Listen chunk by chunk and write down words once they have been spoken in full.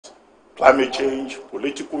climate change,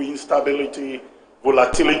 political instability,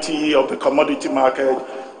 volatility of the commodity market,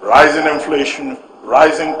 rising inflation,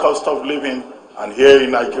 rising cost of living, and here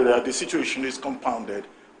in Nigeria, the situation is compounded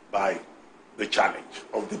by the challenge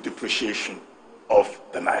of the depreciation of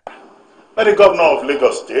the Naira. But the governor of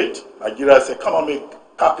Lagos State, Nigeria's economic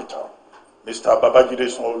capital, Mr. Babajide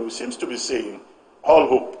Sanwo-Olu, seems to be saying all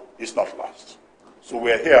hope is not lost. So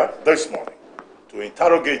we're here this morning to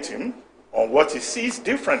interrogate him on what he sees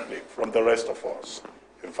differently from the rest of us.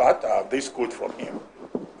 In fact, I have this quote from him,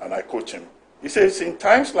 and I quote him. He says, "In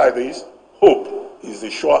times like this, hope is the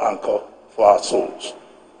sure anchor for our souls.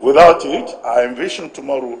 Without it, our envision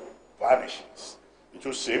tomorrow vanishes." It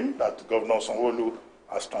would seem that Governor Sanwo-Olu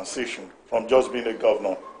has transitioned from just being a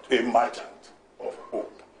governor to a merchant of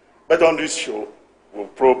hope. But on this show, we'll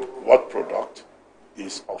probe what product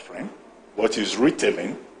he's offering, what he's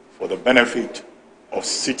retailing for the benefit of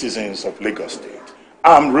citizens of Lagos State.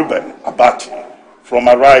 I'm Ruben Abati from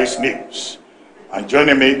Arise News. And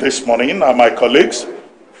joining me this morning are my colleagues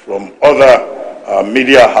from other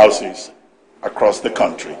media houses across the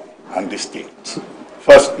country and the state.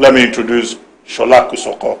 First, let me introduce Shola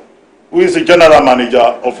Kusoko, who is the General Manager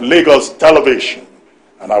of Lagos Television,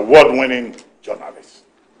 an award-winning journalist.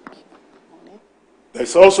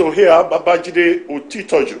 There's also here Babajide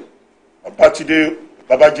Otitoju. Babajide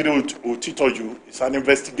Otitoju is an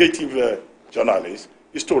investigative journalist,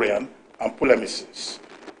 historian, and polemicist.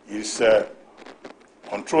 He's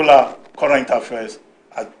Controller Current Affairs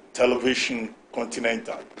at Television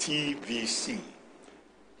Continental, TVC.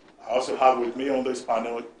 I also have with me on this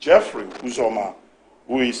panel Jeffrey Uzoma,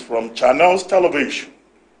 who is from Channels Television,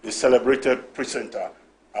 a celebrated presenter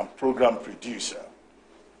and program producer.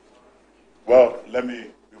 Well, let me,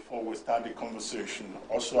 before we start the conversation,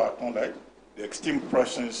 also acknowledge the esteemed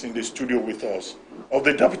presence in the studio with us of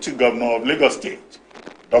the Deputy Governor of Lagos State,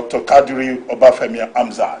 Dr. Kadiri Obafemi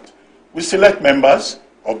Amzad. We select members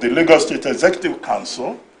of the Lagos State Executive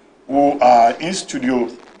Council who are in studio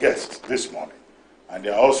guests this morning. And they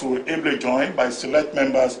are also ably joined by select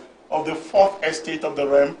members of the Fourth Estate of the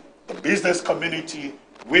Realm, the business community,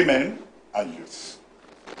 women, and youths.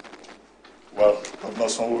 Well, Governor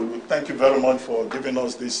Sanwo-Olu, thank you very much for giving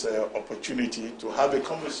us this opportunity to have a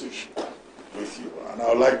conversation with you. And I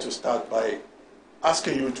would like to start by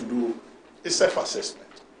asking you to do a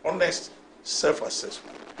self-assessment, honest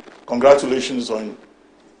self-assessment. Congratulations on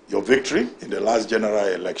your victory in the last general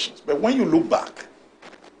elections. But when you look back,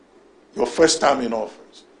 your first time in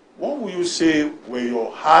office, what would you say were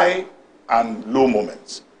your high and low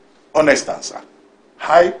moments? Honest answer.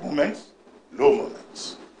 High moments, low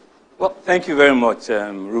moments. Well, thank you very much,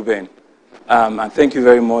 Ruben. And thank you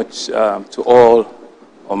very much to all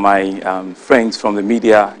of my friends from the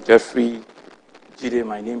media, Jeffrey, Jide,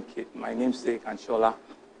 my namesake, and Shola.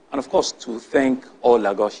 And of course, to thank all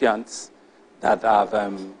Lagosians that have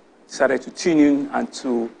decided to tune in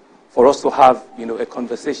and for us to have a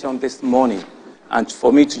conversation this morning, and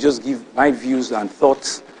for me to just give my views and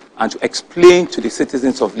thoughts and to explain to the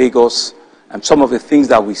citizens of Lagos some of the things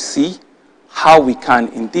that we see, how we can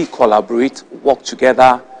indeed collaborate, work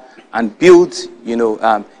together, and build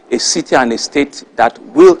a city and a state that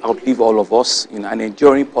will outlive all of us in an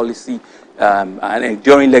enduring policy, an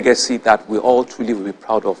enduring legacy that we all truly will be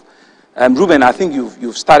proud of. Ruben, I think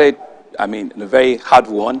you've started, in a very hard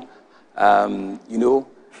one.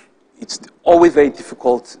 It's always very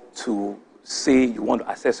difficult to say you want to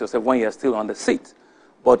assess yourself when you're still on the seat.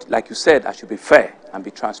 But like you said, I should be fair and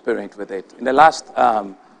be transparent with it. In the last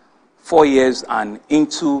 4 years and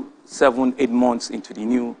into 7-8 months into the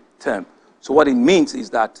new term. So what it means is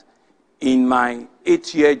that in my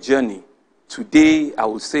 8-year journey, today I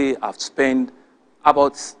would say I've spent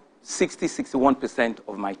about 60-61%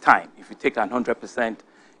 of my time, if you take 100%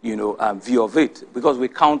 view of it, because we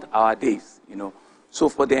count our days. So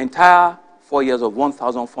for the entire 4 years of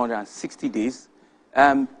 1,460 days,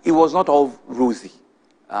 it was not all rosy.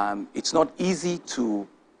 It's not easy to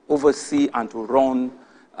oversee and to run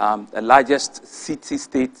the largest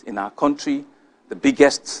city-state in our country, the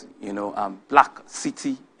biggest, black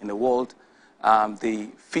city in the world, the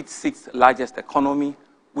 5th largest economy,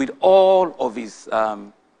 with all of its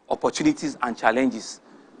opportunities and challenges.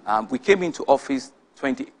 We came into office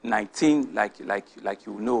 2019, like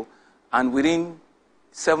you know, and within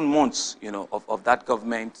 7 months, of that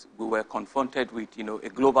government, we were confronted with, a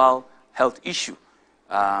global health issue,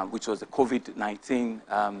 which was the COVID-19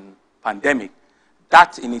 pandemic.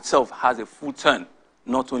 That in itself has a full turn,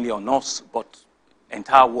 not only on us, but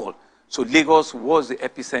entire world. So Lagos was the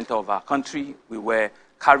epicenter of our country. We were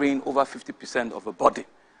carrying over 50% of the burden,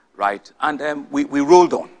 right? And we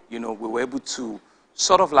rolled on. We were able to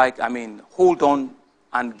sort of like, hold on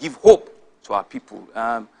and give hope to our people.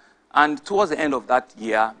 And towards the end of that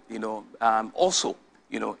year, also,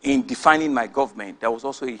 in defining my government, there was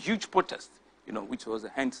also a huge protest, which was the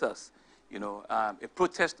HENSAS, a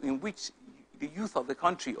protest in which the youth of the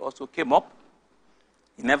country also came up.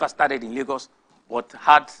 It never started in Lagos, but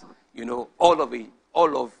had, all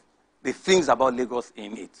of the things about Lagos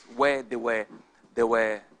in it, where they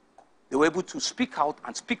were able to speak out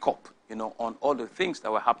and speak up, on all the things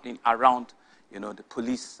that were happening around, the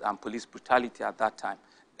police and police brutality at that time.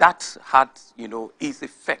 That had, its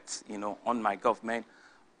effects, on my government.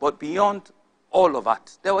 But beyond all of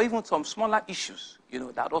that, there were even some smaller issues,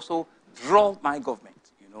 that also draw my government.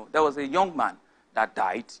 There was a young man that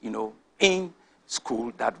died, in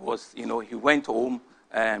school. That was, he went home,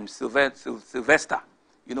 Sylvester.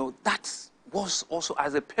 That was also,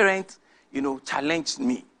 as a parent, challenged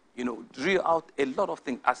me. Drew out a lot of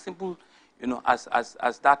things, as simple,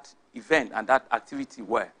 as that event and that activity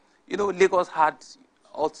were. Lagos had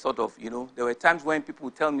all sort of, there were times when people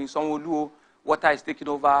would tell me, Sanwo-Olu, water is taking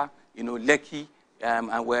over, Lekki,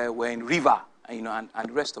 and we're in river, and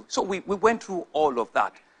the rest of it. So we went through all of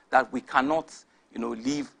that we cannot,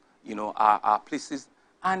 leave, our places.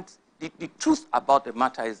 And the truth about the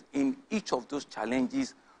matter is, in each of those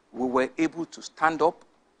challenges, we were able to stand up,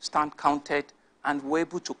 stand counted, and were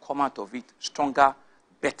able to come out of it stronger,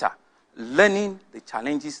 better, learning the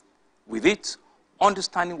challenges with it,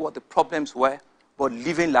 understanding what the problems were, but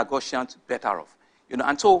leaving Lagosians better off.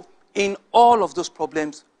 And so in all of those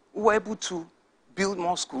problems, we were able to build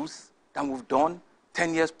more schools than we've done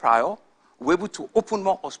 10 years prior. We were able to open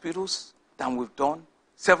more hospitals than we've done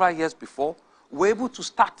several years before. We were able to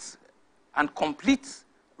start and complete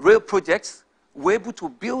rail projects. We were able to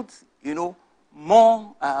build,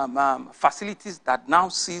 more facilities that now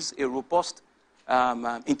sees a robust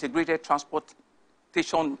integrated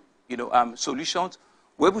transportation, solutions.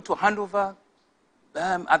 We were able to hand over,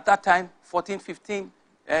 at that time, 14, 15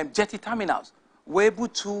 jetty terminals. We were able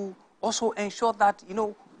to also ensure that,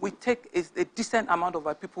 we take a decent amount of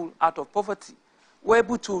our people out of poverty. We're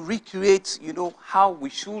able to recreate, how we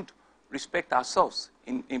should respect ourselves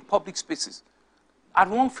in public spaces. At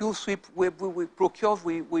one field sweep, we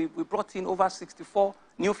brought in over 64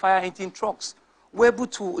 new fire engine trucks. We're able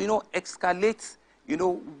to, escalate,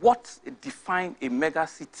 what defines a mega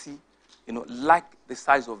city, like the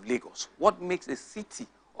size of Lagos. What makes a city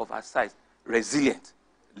of our size resilient,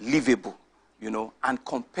 livable, and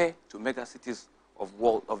compare to mega cities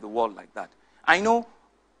of the world like that. I know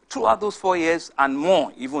throughout those 4 years and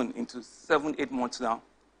more, even into 7, 8 months now,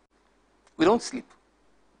 we don't sleep.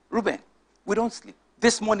 Ruben, we don't sleep.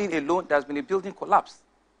 This morning alone, there's been a building collapse.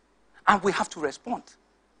 And we have to respond.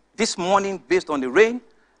 This morning, based on the rain,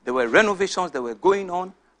 there were renovations that were going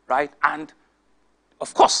on, right? And,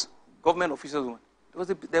 of course, government officials,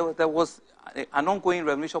 there was an ongoing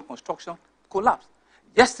renovation construction collapse.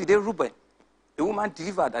 Yesterday, Ruben, a woman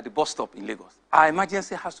delivered at the bus stop in Lagos. Our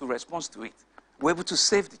emergency has to respond to it. We're able to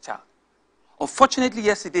save the child. Unfortunately,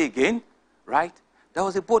 yesterday again, right, there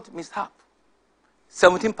was a boat mishap.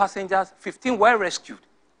 17 passengers, 15 were rescued.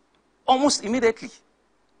 Almost immediately,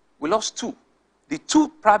 we lost 2. The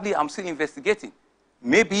 2 probably I'm still investigating.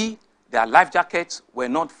 Maybe their life jackets were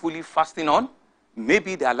not fully fastened on.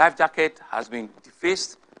 Maybe their life jacket has been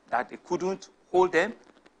defaced, that it couldn't hold them.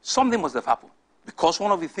 Something must have happened. Because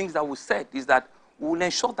one of the things that we said is that we will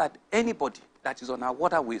ensure that anybody that is on our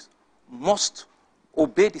waterways must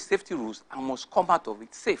obey the safety rules and must come out of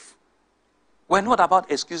it safe. We're not about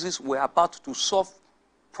excuses. We're about to solve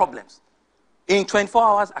problems. In 24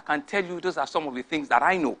 hours, I can tell you those are some of the things that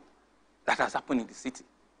I know that has happened in the city.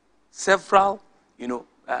 Several,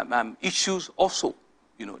 issues also,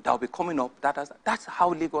 that will be coming up. That's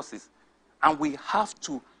how Lagos is. And we have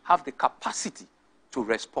to have the capacity to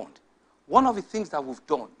respond. One of the things that we've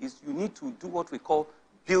done is you need to do what we call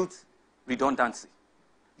build redundancy.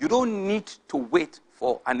 You don't need to wait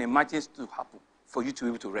for an emergency to happen for you to be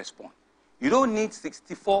able to respond. You don't need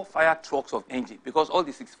 64 fire trucks of engine because all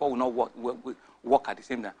the 64 will not work at the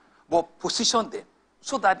same time. But position them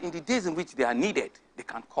so that in the days in which they are needed, they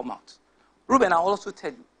can come out. Ruben, I'll also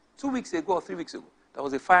tell you, 2 weeks ago or 3 weeks ago, there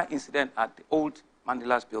was a fire incident at the old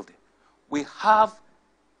Mandela's building. We have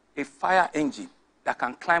a fire engine that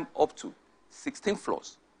can climb up to 16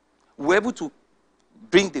 floors. We're able to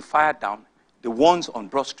bring the fire down, the ones on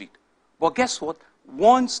Broad Street. But guess what?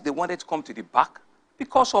 Once they wanted to come to the back,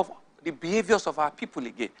 because of the behaviors of our people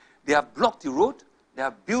again, they have blocked the road, they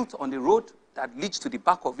have built on the road that leads to the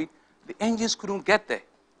back of it. The engines couldn't get there.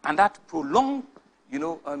 And that prolonged,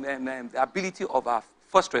 the ability of our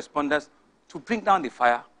first responders to bring down the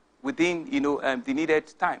fire within, the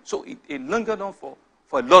needed time. So it lingered on for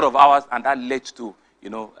a lot of hours, and that led to,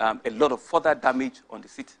 a lot of further damage on the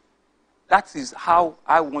city. That is how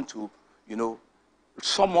I want to,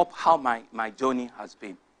 sum up how my journey has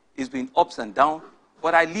been. It's been ups and downs,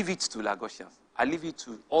 but I leave it to Lagosians. I leave it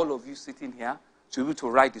to all of you sitting here to be able to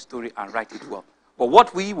write the story and write it well. But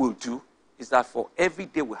what we will do is that for every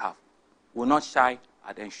day we have, we'll not shy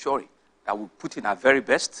at ensuring that we put in our very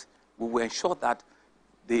best. We will ensure that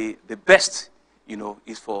the best,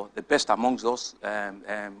 is for the best amongst us.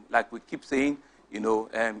 Like we keep saying,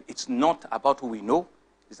 it's not about who we know.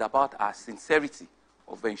 It's about our sincerity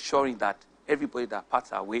of ensuring that everybody that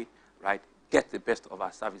parts our way, right, gets the best of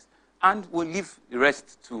our service. And we'll leave the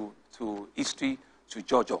rest to history to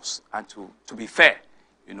judge us and to be fair,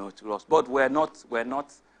 to us. But we're not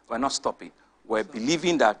stopping. We're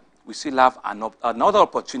believing that we still have another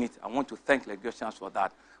opportunity. I want to thank Lagosians for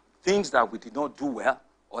that. Things that we did not do well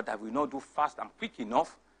or that we did not do fast and quick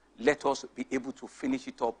enough, let us be able to finish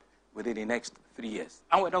it up within the next 3 years.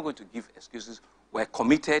 And we're not going to give excuses. We're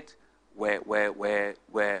committed, we're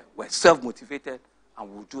self-motivated, and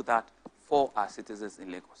we'll do that for our citizens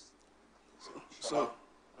in Lagos.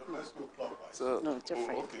 Let's go clockwise. No,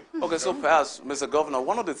 different. Okay, so perhaps, Mr. Governor,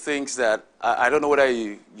 one of the things that I don't know whether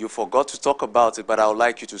you forgot to talk about it, but I would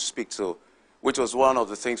like you to speak to, which was one of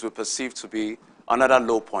the things we perceive to be another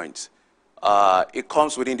low point. It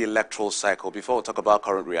comes within the electoral cycle, before we talk about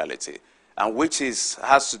current reality, and which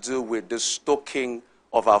has to do with the stoking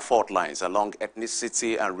of our fault lines along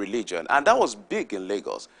ethnicity and religion. And that was big in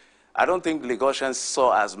Lagos. I don't think Lagosians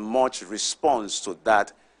saw as much response to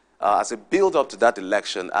that as a build-up to that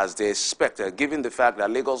election as they expected, given the fact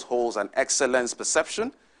that Lagos holds an excellence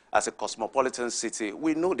perception as a cosmopolitan city.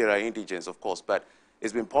 We know there are indigents, of course, but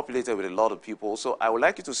it's been populated with a lot of people. So I would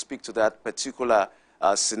like you to speak to that particular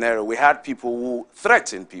scenario. We had people who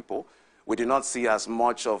threatened people. We did not see as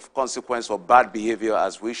much of consequence for bad behavior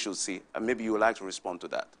as we should see. And maybe you would like to respond to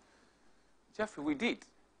that. Jeffrey, we did.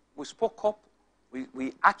 We spoke up.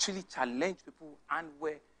 We actually challenged people and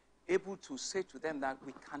were able to say to them that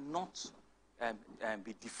we cannot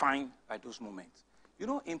be defined by those moments.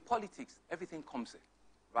 In politics, everything comes in,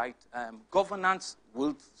 right? Governance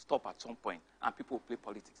will stop at some point, and people will play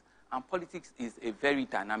politics. And politics is a very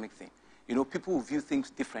dynamic thing. People will view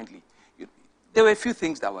things differently. There were a few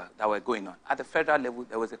things that were going on. At the federal level,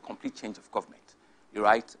 there was a complete change of government,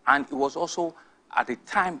 right? And it was also at a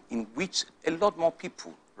time in which a lot more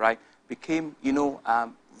people, right, became,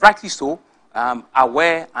 rightly so,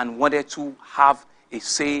 aware and wanted to have a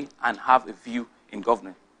say and have a view in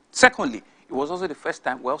government. Secondly, it was also the first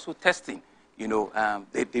time we're also testing,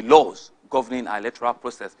 the laws governing our electoral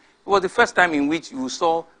process. It was the first time in which you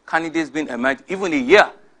saw candidates being emerged even a year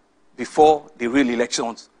before the real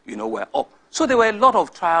elections, were up. So there were a lot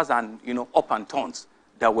of trials and, up and downs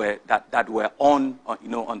that were on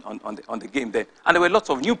the game then. And there were lots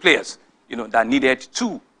of new players, that needed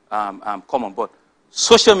to come on board.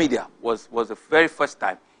 Social media was the very first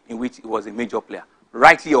time in which it was a major player,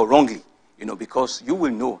 rightly or wrongly, because you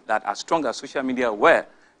will know that as strong as social media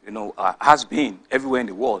has been everywhere in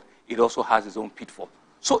the world, it also has its own pitfall.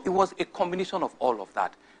 So it was a combination of all of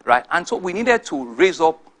that, right? And so we needed to raise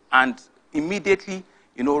up and immediately,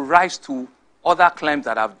 rise to other claims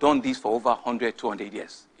that have done this for over 100, 200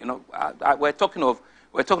 years. We're talking of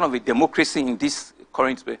a democracy in this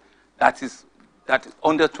current space that is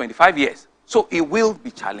under 25 years. So it will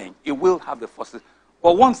be challenged. It will have the forces.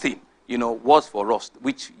 But one thing, was for us,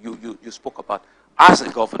 which you spoke about, as a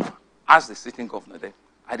governor, as the sitting governor there,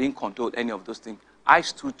 I didn't condone any of those things. I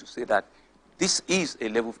stood to say that this is a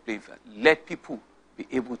level playing field. Let people be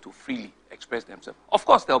able to freely express themselves. Of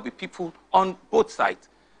course, there will be people on both sides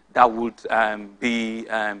that would be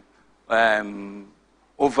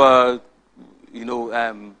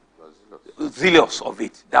zealous of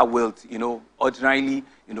it, that will, ordinarily,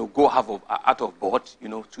 go out of board,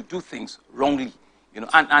 to do things wrongly,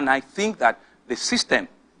 And I think that the system,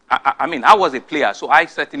 I was a player, so I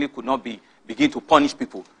certainly could not begin to punish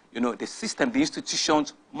people. The system, the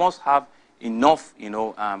institutions must have enough,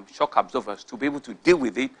 shock absorbers to be able to deal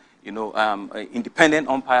with it, independent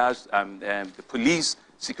umpires, the police,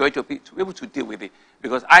 security, to be able to deal with it.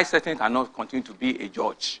 Because I certainly cannot continue to be a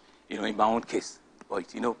judge, in my own case.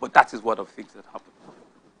 But that is one of the things that happen.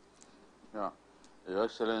 Yeah. Your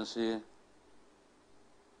Excellency,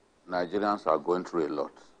 Nigerians are going through a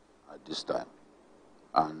lot at this time.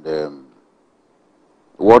 And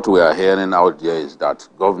what we are hearing out there is that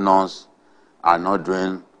governors are not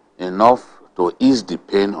doing enough to ease the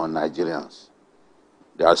pain on Nigerians.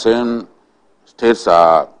 They are saying states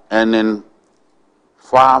are earning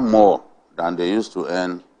far more than they used to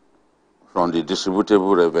earn from the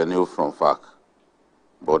distributable revenue from FAC,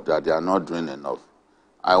 but that they are not doing enough.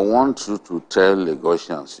 I want you to tell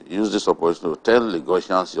Lagosians, use this opportunity to tell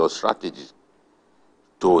Lagosians your strategy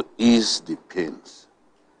to ease the pains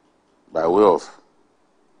by way of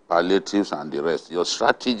palliatives and the rest. Your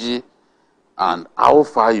strategy and how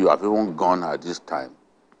far you have even gone at this time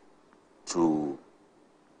to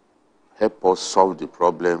help us solve the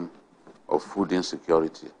problem of food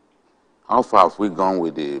insecurity. How far have we gone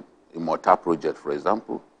with the Immortal project, for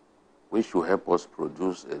example, which will help us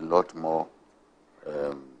produce a lot more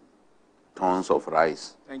tons of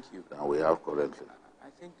rice than we have currently? I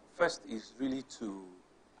think first is really to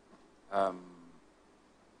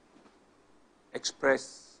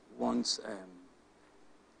express one's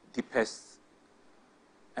deepest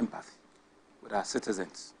empathy with our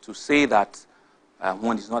citizens, to say that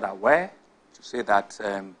one is not aware, to say that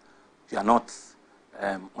you are not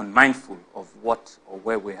unmindful of what or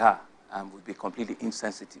where we are, and would be completely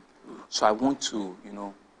insensitive. So I want to,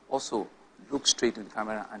 also look straight in the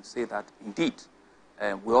camera and say that indeed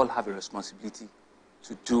we all have a responsibility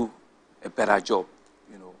to do a better job,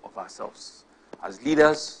 of ourselves as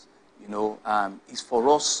leaders. It's for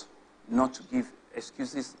us not to give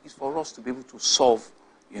excuses. It's for us to be able to solve,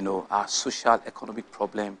 our social economic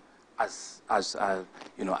problem at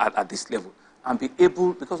this level, and be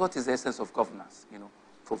able, because what is the essence of governance?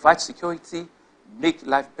 Provide security, make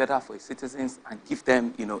life better for its citizens, and give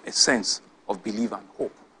them, a sense of belief and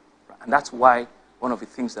hope. Right? And that's why one of the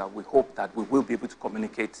things that we hope that we will be able to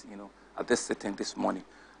communicate, at this sitting this morning.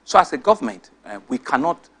 So as a government, we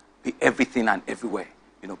cannot be everything and everywhere,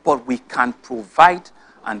 but we can provide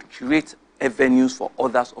and create avenues for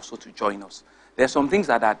others also to join us. There are some things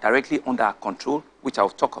that are directly under our control, which I'll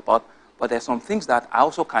talk about, but there are some things that I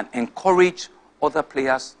also can encourage other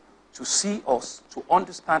players to see us, to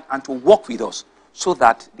understand, and to work with us, so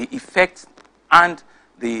that the effect and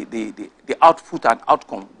the output and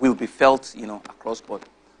outcome will be felt, across board.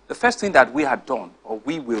 The first thing that we had done, or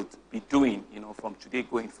we will be doing, from today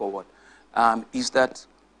going forward, is that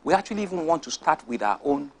we actually even want to start with our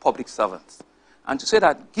own public servants, and to say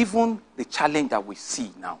that given the challenge that we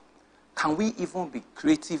see now, can we even be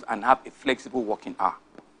creative and have a flexible working hour?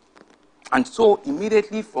 And so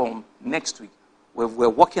immediately from next week, we're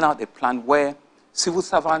working out a plan where civil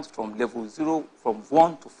servants from level 0, from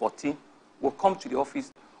 1 to 14, will come to the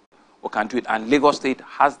office, we can do it. And Lagos State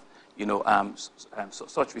has,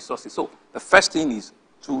 such resources. So the first thing is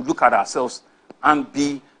to look at ourselves and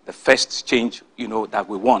be the first change, that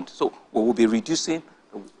we want. So we will be reducing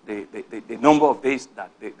the number of days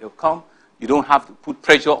that they'll come. You don't have to put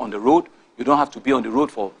pressure on the road. You don't have to be on the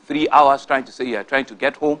road for 3 hours trying to say you're trying to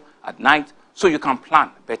get home at night. So you can plan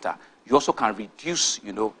better. You also can reduce,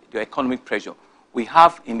 your economic pressure. We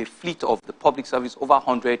have in the fleet of the public service over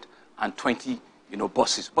 120,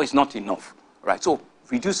 buses, but it's not enough, right? So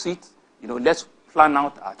reduce it, let's plan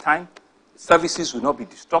out our time. Services will not be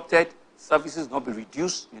disrupted. Services will not be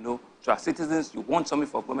reduced, to our citizens. You want something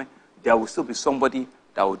for government, there will still be somebody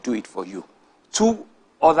that will do it for you. 2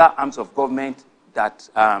 other arms of government that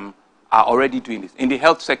are already doing this. In the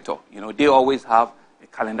health sector, they always have a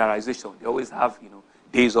calendarization. They always have,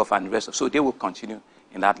 days off and rest. So they will continue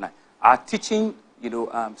in that line. Our teaching,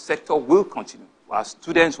 sector will continue. Our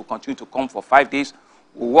students will continue to come for 5 days.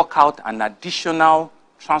 We'll work out an additional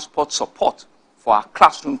transport support for our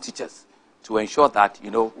classroom teachers to ensure that,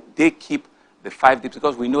 they keep the 5 days,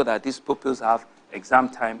 because we know that these pupils have exam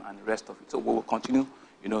time and the rest of it. So we will continue,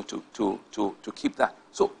 to keep that.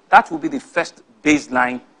 So that will be the first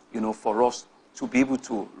baseline, for us to be able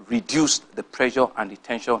to reduce the pressure and the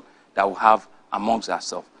tension that we have amongst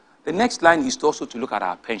ourselves. The next line is also to look at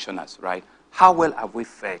our pensioners, right? How well have we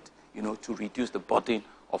fared, to reduce the burden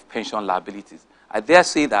of pension liabilities? I dare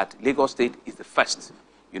say that Lagos State is the first,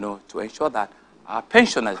 to ensure that our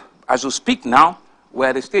pensioners, as we speak now, we're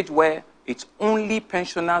at a stage where it's only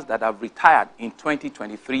pensioners that have retired in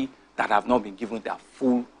 2023 that have not been given their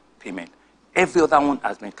full payment. Every other one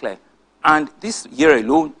has been cleared. And this year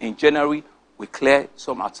alone, in January, we cleared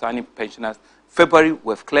some outstanding pensioners. February,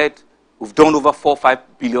 we've done over 4-5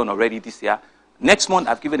 billion already this year. Next month,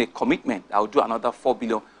 I've given a commitment that I'll do another 4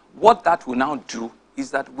 billion. What that will now do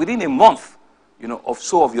is that within a month,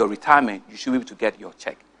 of your retirement, you should be able to get your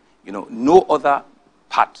check. No other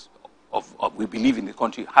part of we believe in the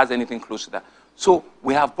country has anything close to that. So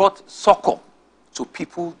we have brought succor to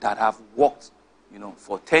people that have worked,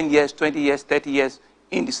 for 10 years, 20 years, 30 years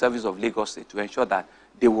in the service of Lagos State, to ensure that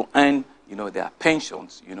they will earn, their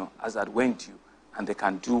pensions, as that went due, and they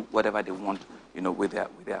can do whatever they want, with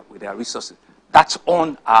their resources. That's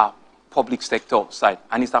on our public sector side,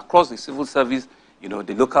 and it's across the civil service,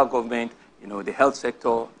 the local government, the health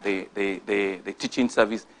sector, the teaching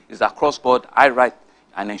service, is across board. I write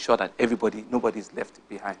and ensure that nobody is left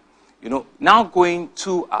behind. Now going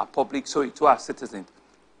to our to our citizens,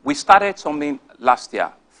 we started something last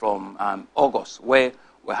year from August, where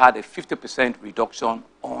we had a 50% reduction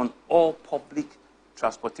on all public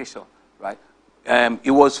transportation, right?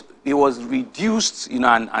 It was reduced,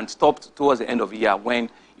 and stopped towards the end of the year when,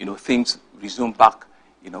 things resumed back,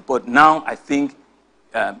 But now I think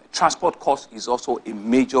transport cost is also a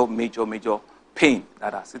major pain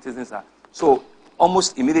that our citizens are. So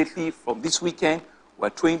almost immediately from this weekend, we're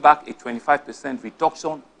throwing back a 25%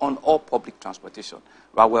 reduction on all public transportation.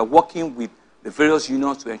 Right? We're working with the various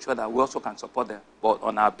unions to ensure that we also can support them. But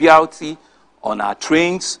on our BRT, on our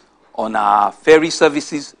trains, on our ferry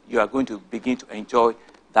services, you are going to begin to enjoy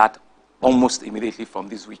that almost immediately from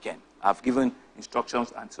this weekend. I've given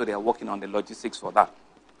instructions, and so they are working on the logistics for that.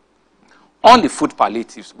 On the food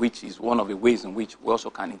palliatives, which is one of the ways in which we also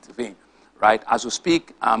can intervene, right? As we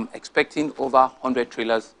speak, I'm expecting over 100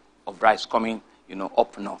 trailers of rice coming,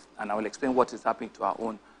 up north. And I will explain what is happening to our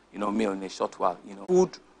own, meal in a short while.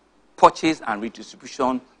 Food purchase and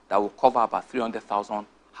redistribution that will cover about 300,000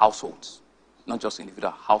 households, not just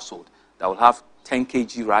individual household, that will have 10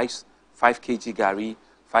 kg rice, 5 kg gari,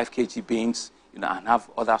 5 kg beans, and have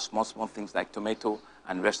other small things like tomato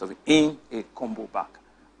and the rest of it in a combo bag,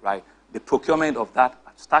 right? The procurement of that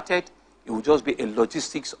started. It will just be a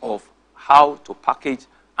logistics of how to package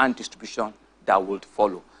and distribution that will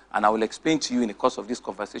follow. And I will explain to you in the course of this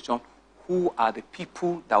conversation who are the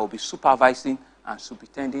people that will be supervising and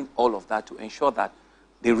superintending all of that to ensure that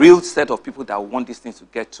the real set of people that want these things to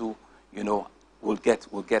get to, will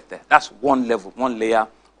get there. That's one level, one layer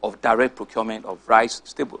of direct procurement of rice,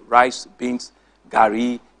 stable rice, beans,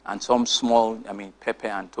 gari, and some small, pepper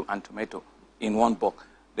and tomato in one bulk.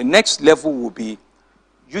 The next level will be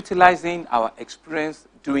utilizing our experience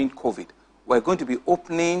during COVID. We're going to be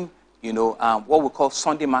opening, what we call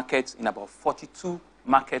Sunday markets in about 42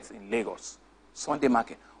 markets in Lagos. Sunday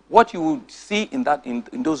market. What you will see in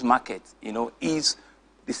those markets, is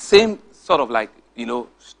the same sort of like,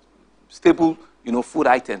 stable, food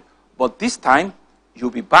item. But this time, you'll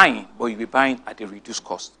be buying, but you'll be buying at a reduced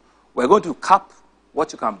cost. We're going to cap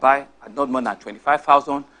what you can buy at not more than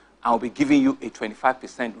 25,000, and we'll be giving you a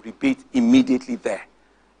 25% rebate immediately there.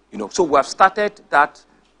 So we have started that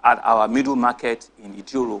at our middle market in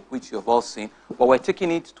Idiro, which you've all seen, but we're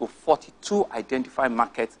taking it to 42 identified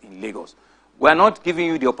markets in Lagos. We're not giving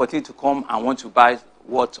you the opportunity to come and want to buy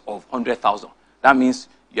worth of 100,000. That means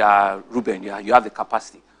you are Ruben, you have the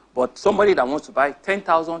capacity. But somebody that wants to buy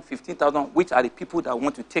 10,000, 15,000, which are the people that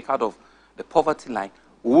want to take out of the poverty line,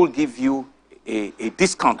 we will give you a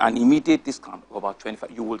discount, an immediate discount of about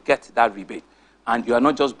 25. You will get that rebate. And you are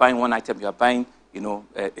not just buying one item, you are buying,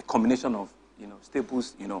 a combination of,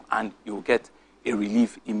 staples, and you will get a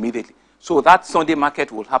relief immediately. So that Sunday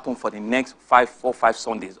market will happen for the next 4 or 5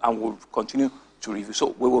 Sundays, and we'll continue to review.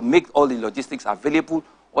 So we will make all the logistics available,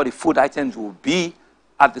 all the food items will be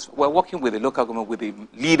at this. We're working with the local government, with the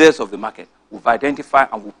leaders of the market. We've identified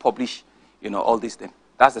and we'll publish, all these things.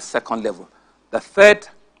 That's the second level. The third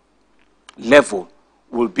level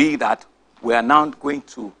will be that we are now going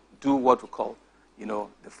to do what we call,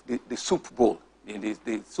 the soup bowl,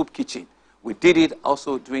 the soup kitchen. We did it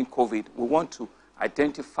also during COVID. We want to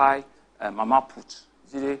identify mama put,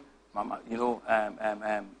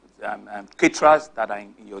 caterers that are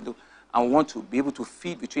in your do, and we want to be able to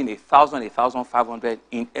feed between 1,000 and 1,500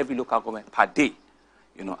 in every local government per day,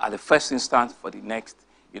 at the first instance for the next,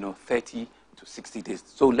 30 to 60 days.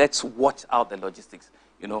 So let's watch out the logistics.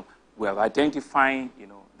 We have identifying,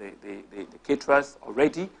 the caterers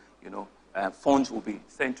already. Funds will be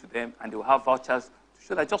sent to them, and they will have vouchers to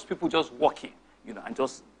show that just people just walk in, and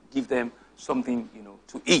just give them something,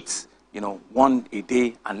 to eat, one a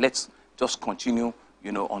day, and let's just continue,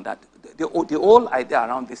 on that. The whole idea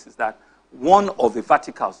around this is that one of the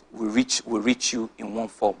verticals will reach you in one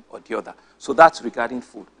form or the other. So that's regarding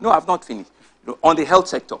food. No, I've not finished. On the health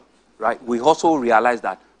sector, right, we also realize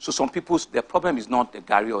that. So some people's, their problem is not the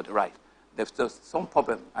gari or the rice. There's just some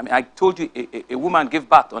problem. I told you a woman gave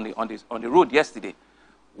birth on the road yesterday.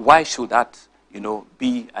 Why should that,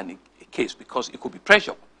 be a case? Because it could be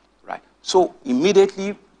pressure, right? So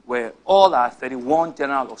immediately, where all our 31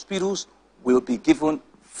 general hospitals will be given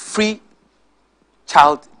free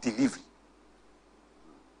child delivery.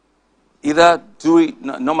 Either during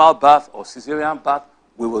normal birth or cesarean birth,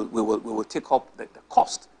 we will take up the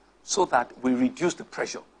cost so that we reduce the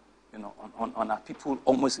pressure, on our people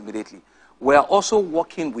almost immediately. We are also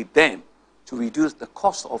working with them to reduce the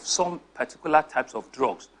cost of some particular types of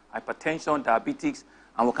drugs, hypertension, diabetes,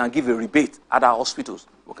 and we can give a rebate at our hospitals.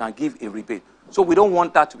 We can give a rebate. So we don't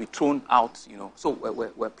want that to be thrown out, So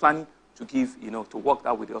we're planning to give, to work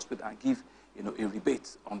that with the hospital and give, a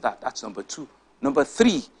rebate on that. That's number 2. Number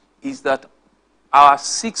 3 is that our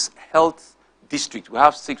 6 health districts, we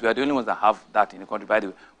have 6, we are the only ones that have that in the country, by the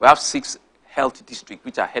way. We have 6 health districts,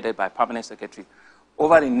 which are headed by permanent secretary.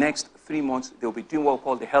 Over the next 3 months, they'll be doing what we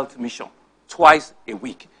call the health mission, twice a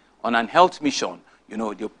week. On an health mission,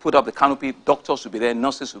 they'll put up the canopy, doctors will be there,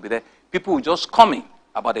 nurses will be there. People will just come in,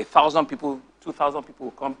 about 1,000 people, 2,000 people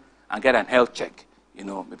will come and get an health check.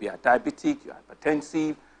 Maybe you're diabetic, you're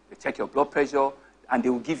hypertensive, they check your blood pressure, and they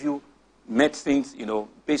will give you medicines,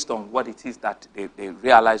 based on what it is that they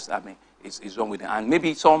realize, is wrong with it. And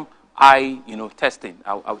maybe some eye, testing.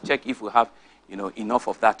 I'll check if we have, enough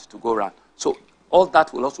of that to go around. So all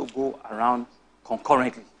that will also go around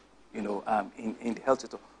concurrently, in the health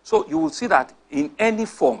sector. So you will see that in any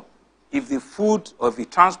form, if the food or the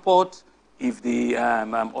transport, if the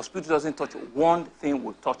hospital doesn't touch you, one thing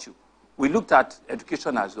will touch you. We looked at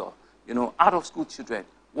education as well. Out-of-school children,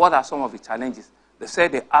 what are some of the challenges? They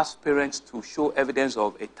said they asked parents to show evidence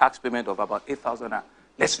of a tax payment of about 8,000.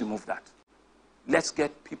 Let's remove that. Let's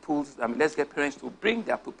get parents to bring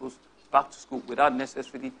their pupils back to school without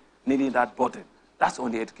necessarily needing that burden. That's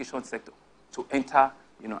on the education sector, to enter,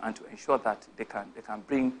 and to ensure that they can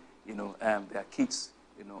bring, their kids,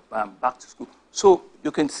 back to school. So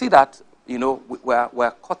you can see that,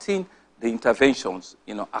 we're cutting the interventions,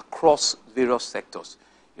 across various sectors.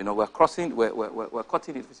 We're cutting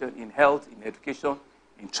intervention in health, in education,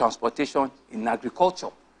 in transportation, in agriculture.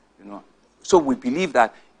 So we believe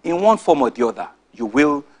that in one form or the other, you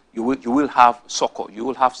will have succor. You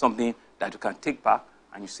will have something that you can take back,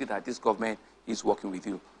 and you see that this government is working with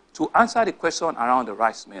you. To answer the question around the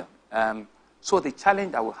rice mill, so the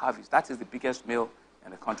challenge that we have is that is the biggest mill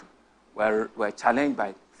in the country. We're challenged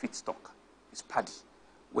by feedstock. It's paddy.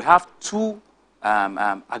 We have 2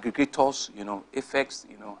 aggregators, FX,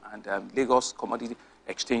 and Lagos Commodity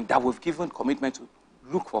Exchange that we've given commitment to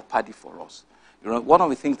look for paddy for us. One of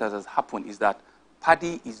the things that has happened is that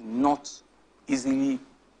paddy is not easily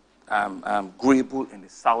growable in the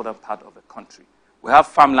southern part of the country. We have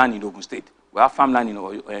farmland in Ogun State. We have farmland in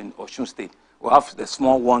Osun State. We have the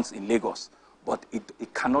small ones in Lagos. But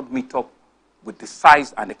it cannot meet up with the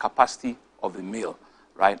size and the capacity of the mill,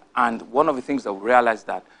 right? And one of the things that we realized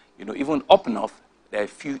that, even up north, there are a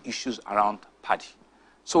few issues around paddy.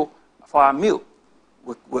 So for our mill,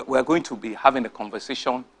 we're going to be having a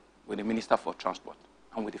conversation with the Minister for Transport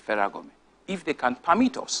and with the federal government. If they can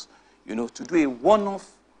permit us, to do a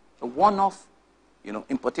one-off,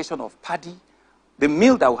 importation of paddy, the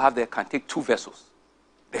mill that we have there can take 2 vessels.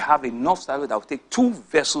 They have enough salary that will take 2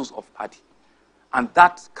 vessels of paddy. And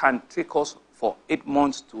that can take us for 8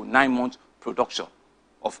 months to 9 months production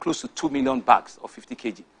of close to 2 million bags of 50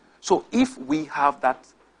 kg. So if we have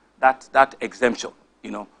that exemption,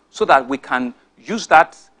 so that we can use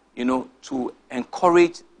that, to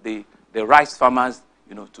encourage the rice farmers,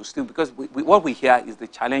 to still, because what we hear is the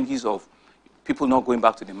challenges of people not going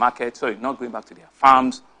back to the market, not going back to their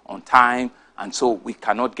farms on time, and so we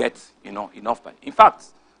cannot get, enough. In fact,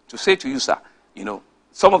 to say to you, sir,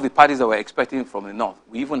 some of the parties that we're expecting from the north,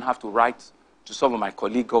 we even have to write to some of my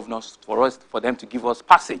colleague governors for them to give us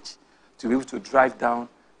passage to be able to drive down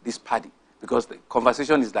this paddy, because the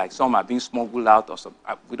conversation is like some are being smuggled out or some.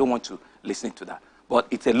 We don't want to listen to that. But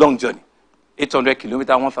it's a long journey, 800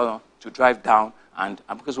 kilometers, 1,000 to drive down, and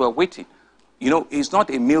because we're waiting. It's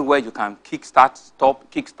not a mill where you can kickstart, stop.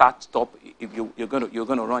 If you're going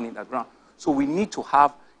to run in the ground. So we need to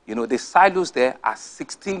have, the silos there are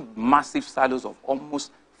 16 massive silos of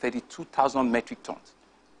almost 32,000 metric tons.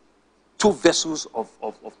 2 vessels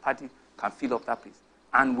of paddy can fill up that place,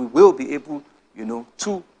 and we will be able,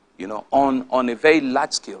 to, on a very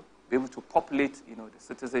large scale, be able to populate, the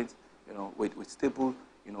citizens, with stable,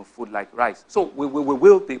 food like rice. So we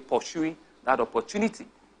will be pursuing that opportunity,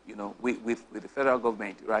 with the federal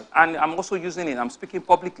government, right? And I'm also using it, I'm speaking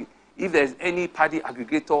publicly. If there's any paddy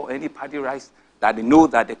aggregator, any paddy rice that they know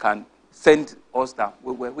that they can send us that,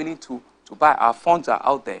 we're willing to buy. Our funds are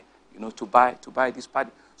out there, to buy this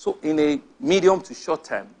paddy. So in a medium to short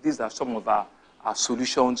term, these are some of our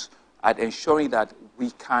solutions at ensuring that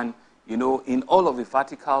we can, in all of the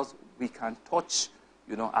verticals, we can touch,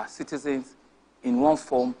 our citizens in one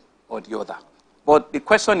form or the other. But the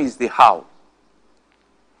question is the how.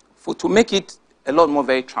 To make it a lot more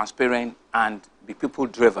very transparent and be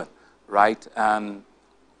people-driven, right?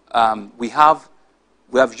 We have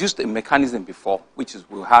used a mechanism before, which is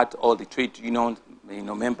we had all the trade union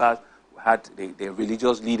members, we had the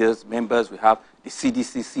religious leaders members, we have the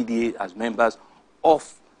CDC, CDA as members.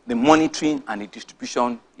 of the monitoring and the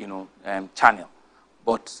distribution, channel.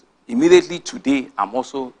 But immediately today, I'm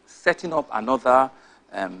also setting up another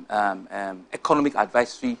economic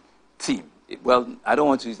advisory team. Well, I don't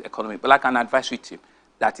want to use economic, but like an advisory team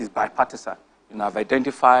that is bipartisan. I've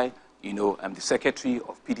identified, the secretary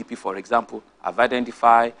of PDP, for example. I've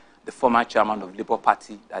identified the former chairman of Labour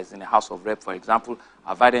Party that is in the House of Rep, for example.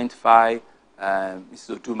 I've identified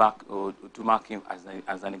Mrs. Odumak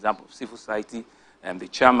as an example of civil society. The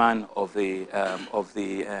chairman of the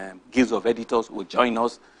Guilds of Editors will join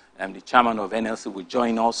us. The chairman of NLC will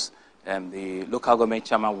join us. The local government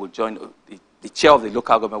chairman will join. The chair of the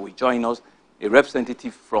local government will join us. A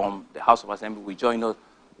representative from the House of Assembly will join us.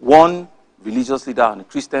 One religious leader, a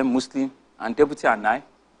Christian, Muslim, and deputy and I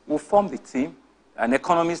will form the team. An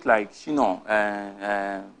economist like Shino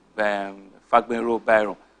Fagbero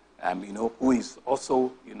Byron, who is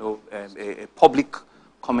also, a public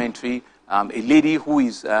commentary, a lady who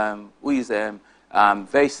is very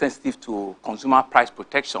sensitive to consumer price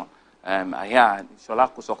protection.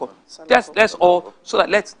 Let's all, so that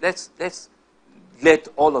let's let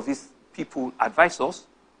all of these people advise us,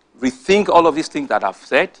 rethink all of these things that I've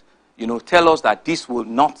said, tell us that this will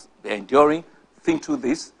not be enduring, think through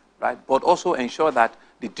this, right? But also ensure that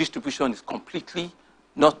the distribution is completely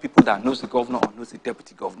not people that knows the governor or knows the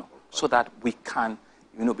deputy governor, so that we can,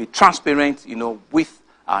 be transparent, with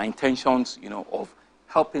our intentions, of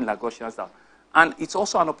helping Lagosians out. And it's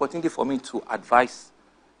also an opportunity for me to advise,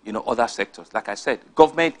 other sectors. Like I said,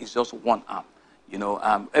 government is just one arm.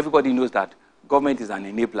 Everybody knows that government is an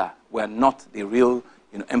enabler. We're not the real,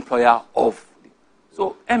 employer of.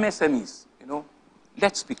 So MSMEs,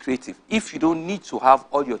 let's be creative. If you don't need to have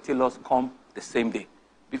all your tailors come the same day,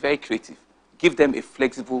 be very creative. Give them a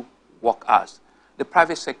flexible work hours. The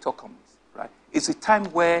private sector companies, right? It's a time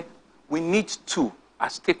where we need to,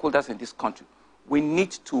 as stakeholders in this country, we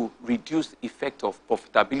need to reduce the effect of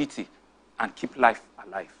profitability and keep life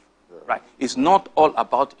alive, right? It's not all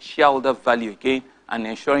about shareholder value again and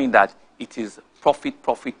ensuring that it is profit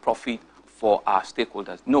for our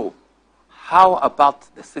stakeholders. No. How about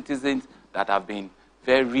the citizens that have been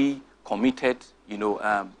very committed,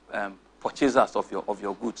 purchasers of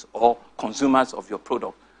your goods or consumers of your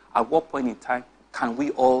product? At what point in time can we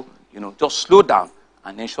all, just slow down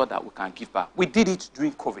and ensure that we can give back? We did it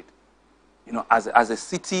during COVID. As a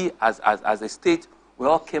city, as a state, we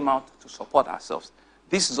all came out to support ourselves.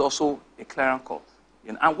 This is also a clarion call.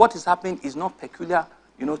 And what is happening is not peculiar,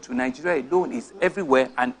 to Nigeria alone. It's everywhere,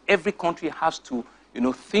 and every country has to,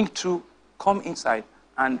 think through, come inside,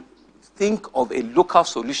 and think of a local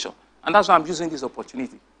solution. And that's why I'm using this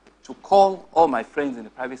opportunity to call all my friends in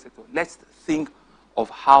the private sector. Let's think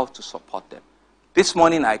of how to support them. This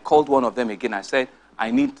morning, I called one of them again. I said,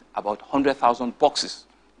 I need about 100,000 boxes.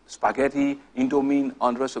 Spaghetti, Indomie,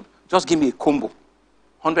 and the rest of it. Just give me a combo.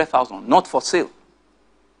 100,000, not for sale.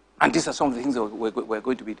 And these are some of the things that we're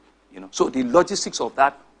going to be, So the logistics of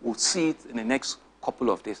that, we'll see it in the next couple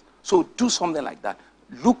of days. So do something like that.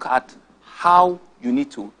 Look at how you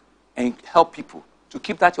need to help people to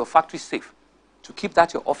keep that your factory safe, to keep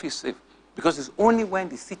that your office safe. Because it's only when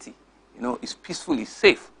the city, is peacefully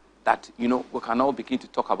safe that, we can all begin to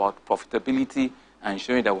talk about profitability and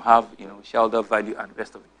ensuring that we have, shareholder value and the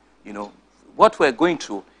rest of it. What we're going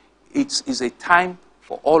through, it is a time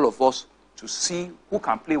for all of us to see who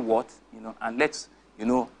can play what, and let's,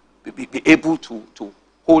 be able to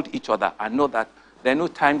hold each other and know that there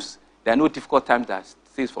are no difficult times that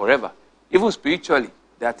stays forever. Even spiritually,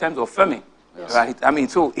 there are times of famine, yes. Right?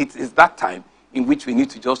 So it's that time in which we need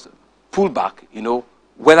to just pull back,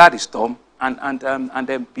 weather the storm, and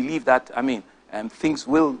then believe that, things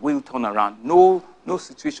will turn around. No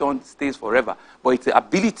situation stays forever, but it's the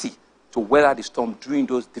ability to weather the storm during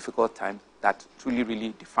those difficult times that truly,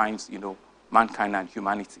 really defines, mankind and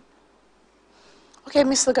humanity. Okay,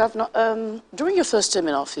 Mr. Governor, during your first term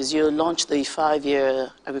in office, you launched the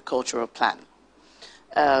 5-year agricultural plan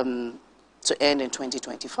to end in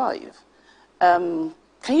 2025. Can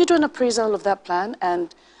you do an appraisal of that plan?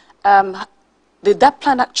 And did that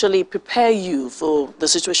plan actually prepare you for the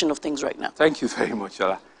situation of things right now? Thank you very much,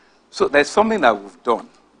 Ola. So there's something that we've done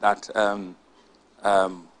that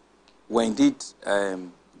we're indeed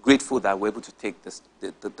grateful that we're able to take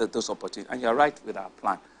those opportunities. And you're right with our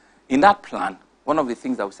plan. In that plan, one of the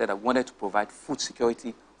things that we said, I wanted to provide food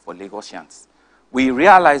security for Lagosians. We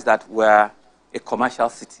realized that we're a commercial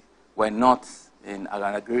city. We're not in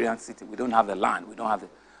an agrarian city. We don't have the land. We don't have the,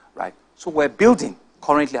 right? So we're building,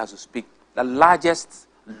 currently as we speak, the largest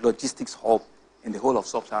logistics hub in the whole of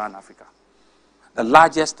sub-Saharan Africa. The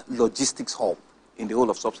largest logistics hub in the whole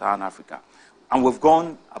of sub-Saharan Africa. And we've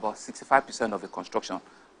gone about 65% of the construction.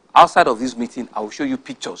 Outside of this meeting, I will show you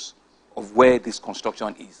pictures of where this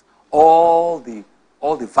construction is. All the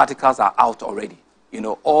verticals are out already.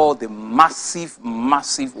 All the massive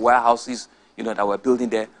warehouses, that we're building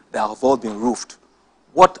there, they have all been roofed.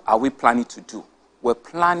 What are we planning to do? We're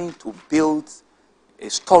planning to build a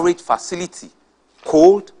storage facility,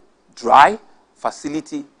 cold, dry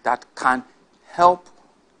facility that can help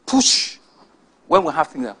push, when we have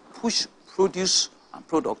things that push produce and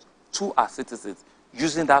product to our citizens,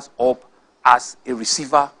 using that hub as a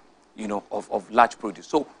receiver, of large produce.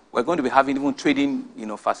 So we're going to be having even trading,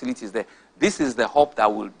 facilities there. This is the hub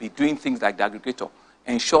that will be doing things like the aggregator,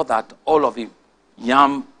 ensure that all of the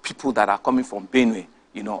yam people that are coming from Benue,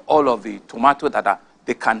 all of the tomato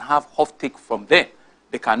they can have offtake from there.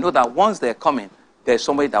 They can know that once they're coming, there's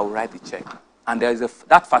somebody that will write the check. And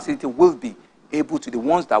that facility will be able to, the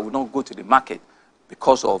ones that will not go to the market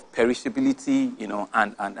because of perishability,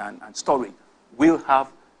 and storage, will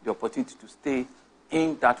have the opportunity to stay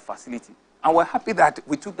in that facility. And we're happy that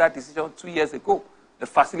we took that decision 2 years ago. The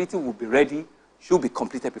facility will be ready, should be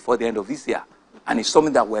completed before the end of this year. And it's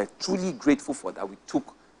something that we're truly grateful for, that we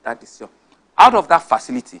took that decision. Out of that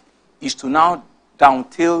facility is to now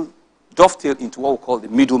dovetail into what we call the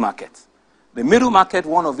middle market. The middle market,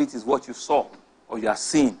 one of it is what you saw or you are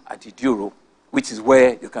seeing at Iduro, which is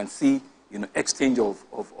where you can see exchange of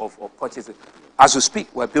purchases. As we speak,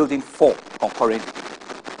 we're building 4 concurrently.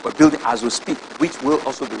 We're building as we speak, which will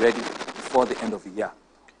also be ready before the end of the year.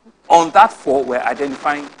 On that 4, we're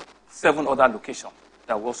identifying 7 other locations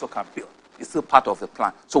that we also can build. It's still part of the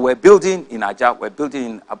plan. So we're building in Ajah, we're building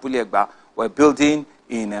in Abule-Egba, we're building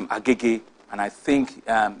in Agege, and I think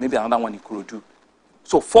maybe another one in Kurodu.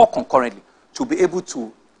 So 4 concurrently to be able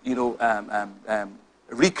to,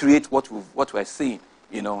 recreate what we're seeing,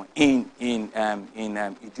 in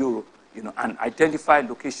Iduro, and identify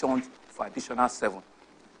locations for additional 7.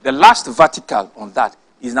 The last vertical on that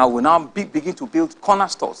is now we begin to build corner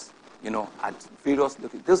stores, at various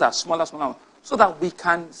locations. Those are smaller, so that we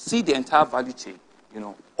can see the entire value chain,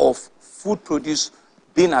 of food produce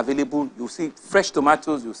being available. You'll see fresh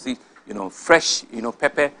tomatoes, you'll see, fresh,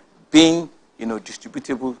 pepper being,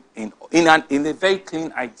 distributable in a very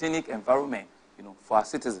clean, hygienic environment, for our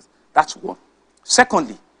citizens. That's one.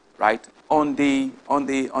 Secondly, right, on the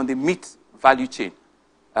meat value chain,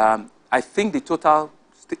 I think the total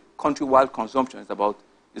countrywide consumption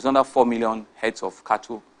is under 4 million heads of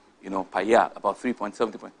cattle, per year, about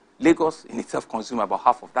 3.7. Lagos in itself consumes about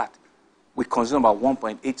half of that. We consume about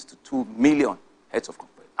 1.8 to 2 million heads of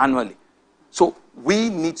annually. So we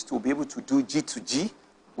need to be able to do G2G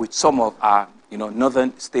with some of our,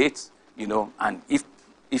 northern states, and if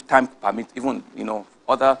time permits, even,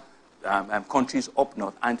 other countries up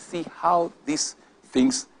north, and see how these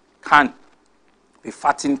things can be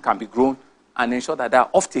fattened, can be grown, and ensure that there are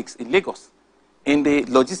offtakes in Lagos. In the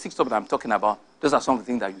logistics stuff that I'm talking about, those are some of the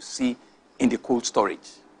things that you see in the cold storage,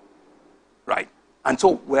 right? And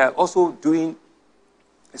so we're also doing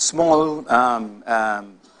small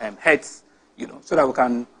heads, so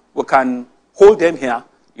that we can hold them here,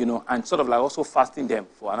 and sort of like also fasting them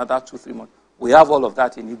for another 2-3 months. We have all of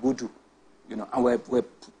that in Ibudu, and we're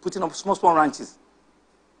putting up small ranches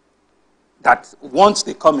that once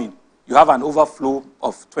they come in, you have an overflow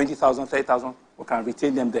of 20,000, 30,000, we can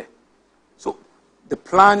retain them there. So the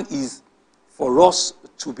plan is for us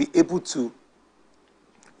to be able to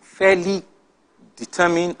fairly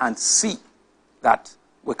determine and see that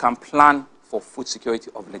we can plan for food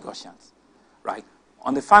security of Lagosians, right?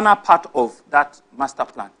 On the final part of that master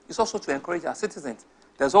plan is also to encourage our citizens.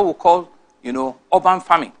 There's what we call, urban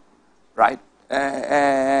farming, right?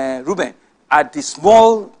 Ruben, at the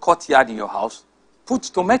small courtyard in your house, put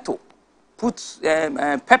tomato, put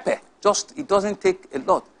pepper. It doesn't take a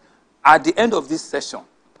lot. At the end of this session,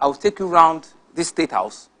 I will take you around this state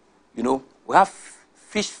house. We have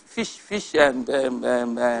fish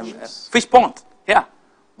pond here.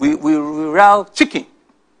 We rear chicken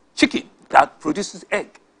that produces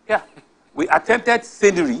egg. Yeah, we attempted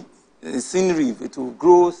scenery to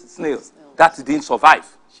grow snails. That didn't survive.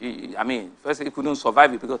 First it couldn't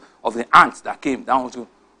survive it because of the ants that came down to.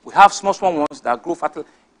 We have small ones that grow fertile.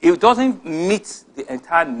 It doesn't meet the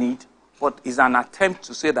entire need, but is an attempt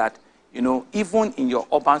to say that, even in your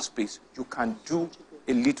urban space, you can do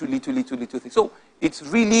a little thing. So it's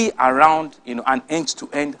really around, an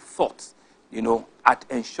end-to-end thought, at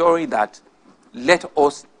ensuring that let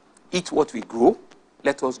us eat what we grow,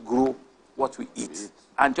 let us grow what we eat,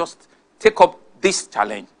 and just take up this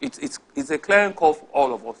challenge. It's a clearing call for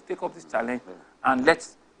all of us. Take up this challenge and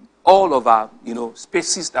let's all of our,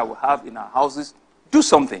 spaces that we have in our houses do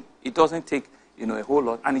something. It doesn't take a whole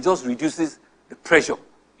lot, and it just reduces the pressure,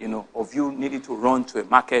 of you needing to run to a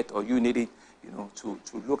market or you needing, to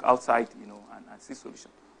look outside, and see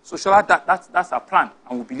solutions. So, Shola, that's our plan,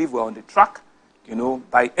 and we believe we're on the track.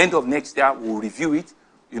 By end of next year, we'll review it.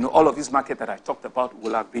 All of these markets that I talked about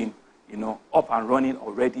will have been, up and running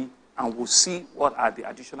already, and we'll see what are the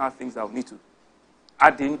additional things that we need to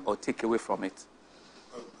add in or take away from it.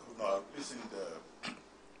 I've listened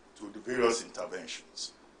to the various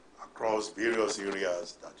interventions across various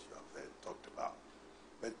areas that you have talked about.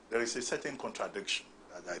 But there is a certain contradiction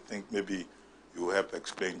that I think maybe you will help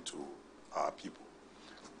explain to our people,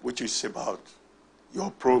 which is about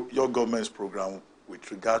your government's program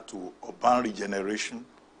with regard to urban regeneration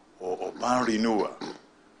or urban renewal.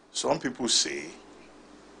 Some people say,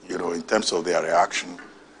 in terms of their reaction,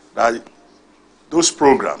 that those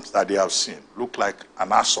programs that they have seen look like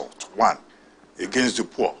an assault, one, against the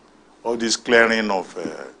poor. All this clearing of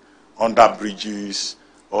under bridges,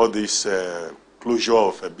 all this closure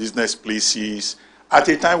of business places, at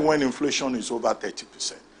a time when inflation is over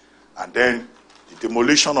 30%. And then the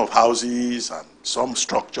demolition of houses and some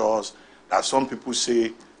structures that some people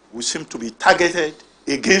say will seem to be targeted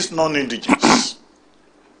against non-indigenous.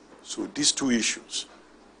 So these two issues.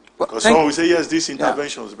 Because some will say, yes, these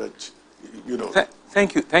interventions, but,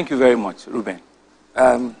 Thank you very much, Ruben.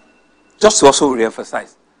 Just to also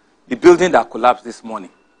reemphasize, the building that collapsed this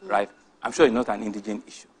morning, right, I'm sure it's not an indigenous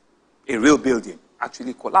issue. A real building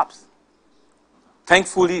actually collapsed.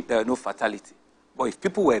 Thankfully, there are no fatality. But if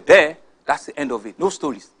people were there, that's the end of it. No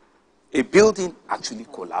stories. A building actually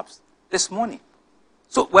collapsed this morning.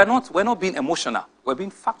 So we're not being emotional. We're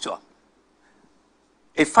being factual.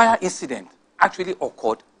 A fire incident actually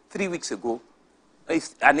occurred 3 weeks ago.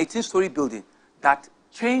 It's an 18-story building that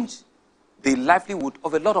changed the livelihood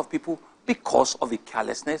of a lot of people because of the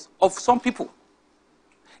carelessness of some people.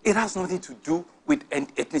 It has nothing to do with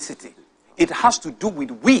ethnicity. It has to do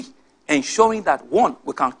with we ensuring that, one,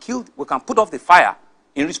 we can put off the fire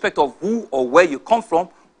in respect of who or where you come from,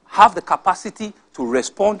 have the capacity to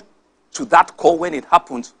respond to that call when it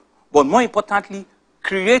happens, but more importantly,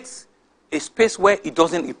 create a space where it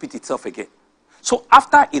doesn't repeat itself again. So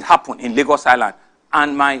after it happened in Lagos Island,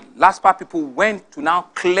 and my last part people went to now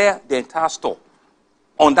clear the entire store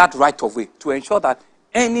on that right of way to ensure that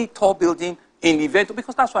any tall building in the event,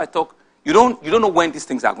 because that's why I talk, you don't know when these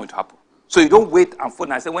things are going to happen. So you don't wait and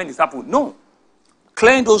phone and say, when this happens. No.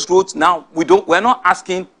 Clearing those roads now, we're not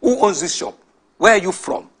asking who owns this shop, where are you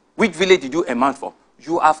from, which village did you emerge from.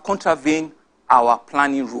 You have contravened our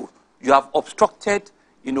planning rule. You have obstructed,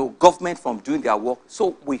 government from doing their work.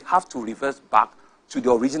 So we have to reverse back to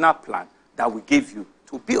the original plan that we gave you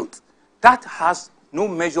to build. That has no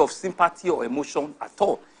measure of sympathy or emotion at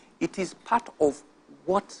all. It is part of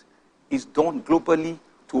what is done globally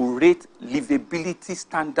to rate livability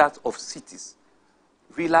standards of cities.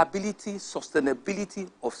 Reliability, sustainability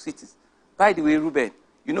of cities. By the way, Ruben,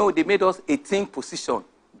 they made us 18th position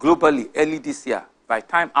globally early this year by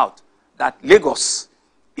Time Out that Lagos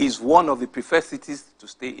is one of the preferred cities to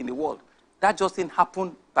stay in the world. That just didn't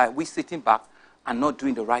happen by we sitting back and not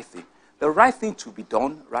doing the right thing. The right thing to be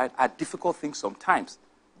done, right, are difficult things sometimes.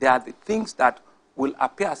 They are the things that will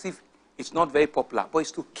appear as if it's not very popular, but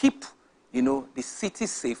it's to keep, the city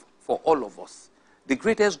safe for all of us. The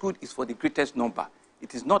greatest good is for the greatest number.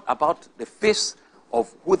 It is not about the face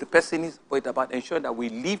of who the person is, but it's about ensuring that we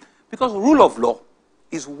live, because rule of law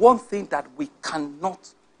is one thing that we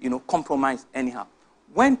cannot, compromise anyhow.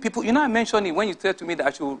 When people, I mentioned it when you said to me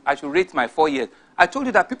that I should rate my 4 years. I told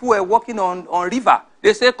you that people were walking on river.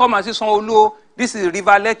 They say, come and see Sanwo-Olu, this is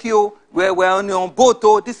River Lekki, we're on boat,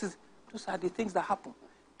 those are the things that happen.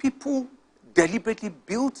 People deliberately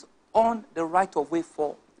built on the right of way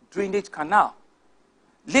for drainage canal.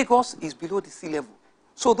 Lagos is below the sea level.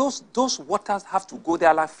 So those waters have to go, they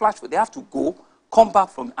are like flash, they have to go, come back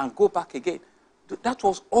from and go back again. That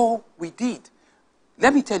was all we did.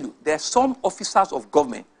 Let me tell you, there are some officers of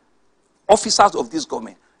government, officers of this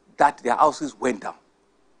government, that their houses went down.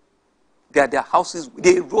 Their houses,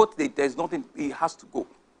 they wrote that there's nothing, it has to go.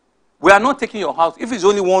 We are not taking your house. If it's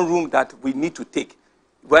only one room that we need to take,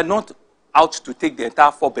 we're not out to take the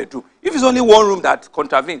entire 4-bedroom. If it's only one room that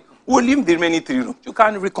contravenes, we'll leave the remaining 3 rooms. You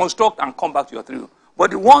can reconstruct and come back to your 3 rooms.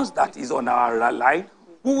 But the ones that is on our line,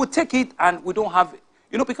 we will take it and we don't have,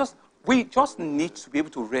 because we just need to be able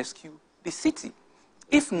to rescue the city.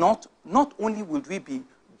 If not, not only will we be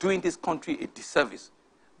doing this country a disservice,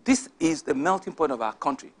 this is the melting point of our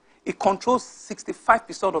country. It controls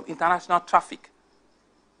 65% of international traffic.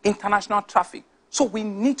 International traffic. So we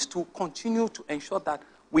need to continue to ensure that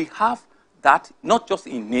we have that, not just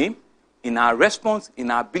in name, in our response,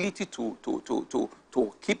 in our ability to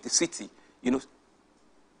keep the city, you know,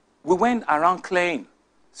 we went around clearing,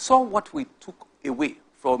 saw what we took away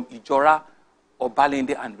from Ijora,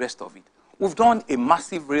 Obalende, and rest of it. We've done a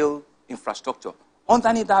massive rail infrastructure.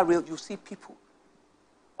 Underneath that rail, you see people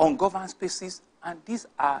on governed spaces, and these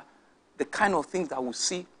are the kind of things that we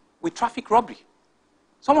see with traffic robbery.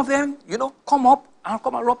 Some of them, you know, come up and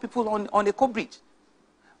rob people on the co-bridge.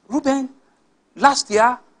 Ruben, last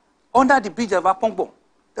year, under the bridge of Apongbo,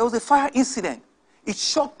 there was a fire incident. It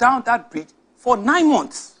shut down that bridge for 9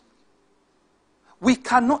 months. We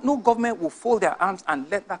cannot, no government will fold their arms and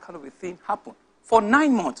let that kind of a thing happen. For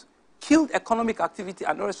 9 months, killed economic activity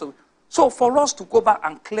and the rest of it. So for us to go back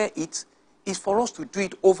and clear it is for us to do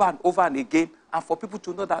it over and over and again, and for people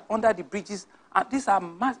to know that under the bridges, and these are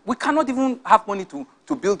we cannot even have money to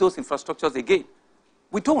build those infrastructures again.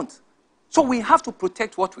 We don't. So we have to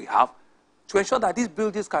protect what we have to ensure that these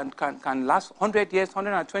buildings can last 100 years,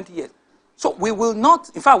 120 years. So we will not,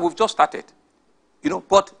 in fact, we've just started, you know,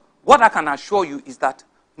 but what I can assure you is that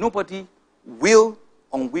nobody will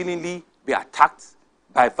unwillingly be attacked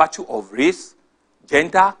by virtue of race,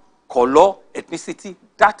 gender, color, ethnicity.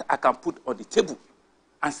 That I can put on the table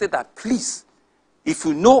and say that, please, if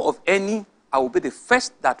you know of any, I will be the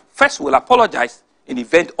first that will apologize in the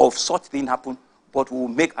event of such thing happen, but we will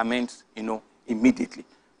make amends, you know, immediately.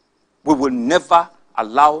 We will never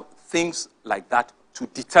allow things like that to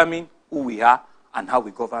determine who we are and how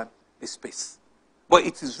we govern the space. But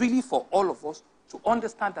it is really for all of us to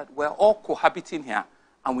understand that we're all cohabiting here,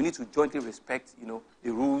 and we need to jointly respect, you know,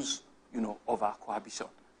 the rules, you know, of our cohabitation.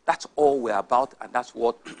 That's all we're about, and that's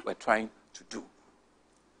what we're trying to do.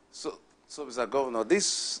 So Mr. Governor,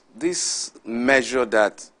 this measure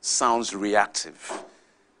that sounds reactive,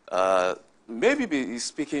 maybe is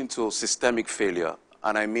speaking to systemic failure.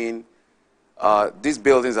 And I mean, these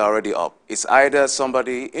buildings are already up. It's either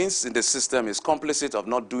somebody in the system is complicit of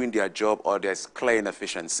not doing their job, or there's clear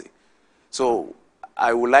inefficiency. So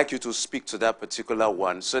I would like you to speak to that particular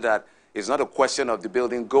one, so that it's not a question of the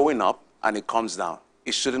building going up and it comes down.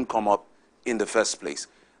 It shouldn't come up in the first place.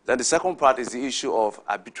 Then the second part is the issue of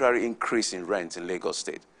arbitrary increase in rent in Lagos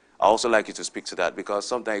State. I also like you to speak to that, because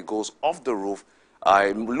sometimes it goes off the roof.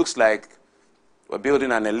 It looks like we're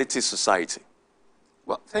building an elitist society.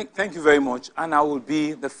 Well, thank you very much. And I will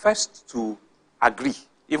be the first to agree,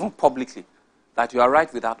 even publicly, that you are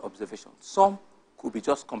right with that observation. Some could be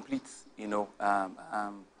just complete, you know,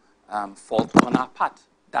 fault on our part,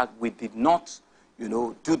 that we did not, you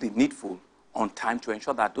know, do the needful on time to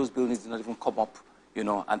ensure that those buildings did not even come up, you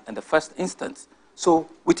know, in the first instance. So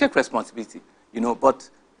we take responsibility, you know, but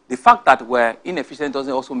the fact that we're inefficient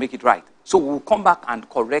doesn't also make it right. So we'll come back and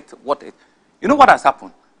correct what it, you know what has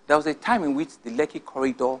happened? There was a time in which the Lekki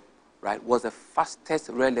corridor, right, was the fastest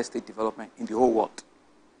real estate development in the whole world.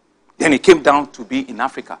 Then it came down to be in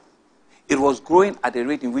Africa. It was growing at a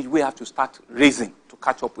rate in which we have to start raising to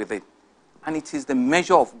catch up with it. And it is the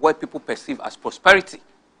measure of what people perceive as prosperity.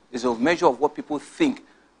 It's a measure of what people think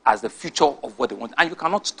as the future of what they want. And you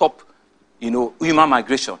cannot stop, you know, human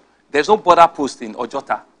migration. There's no border post in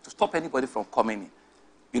Ojota to stop anybody from coming in.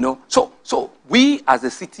 You know, so we as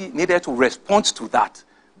a city needed to respond to that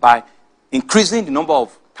by increasing the number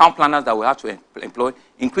of town planners that we have to employ,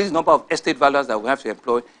 increasing the number of estate valuers that we have to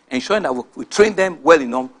employ, ensuring that we train them well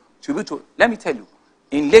enough to be able to. Let me tell you,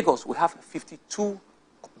 in Lagos, we have 52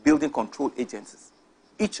 building control agencies.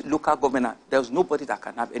 Each local governor, there's nobody that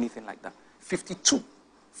can have anything like that. 52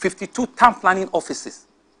 town planning offices.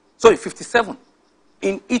 Sorry, 57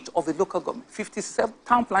 in each of the local government. 57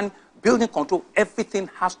 town planning, building control, everything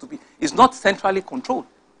has to be. It's not centrally controlled.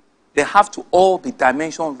 They have to all be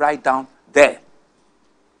dimensioned right down there.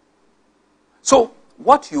 So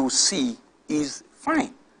what you see is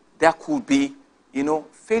fine. There could be, you know,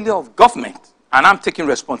 failure of government, and I'm taking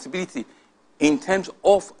responsibility in terms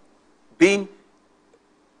of being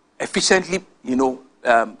efficiently, you know,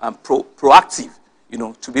 proactive, you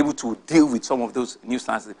know, to be able to deal with some of those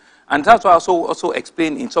nuisances. And that's why I also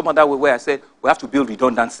explained in some other way where I said we have to build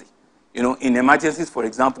redundancy. You know, in emergencies, for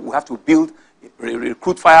example, we have to build,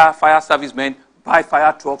 recruit fire servicemen, buy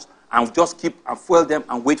fire trucks, and just keep and fuel them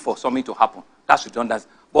and wait for something to happen. That's redundancy.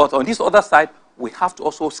 But on this other side, we have to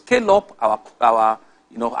also scale up our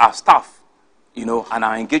staff, you know, and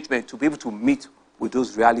our engagement to be able to meet with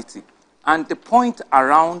those realities. And the point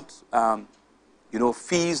around, you know,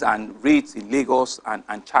 fees and rates in Lagos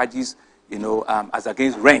and charges, you know, as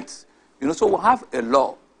against rent, you know, so we have a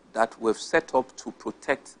law that we've set up to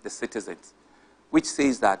protect the citizens, which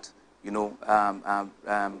says that, you know,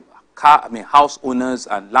 house owners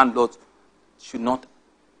and landlords should not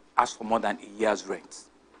ask for more than a year's rent.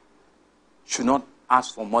 should not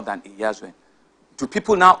ask for more than a year's rent. Do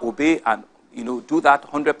people now obey and do that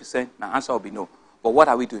 100%? My answer will be no. But what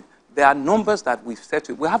are we doing? There are numbers that we've set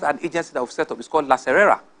up. We have an agency that we've set up. It's called La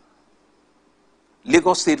Serera,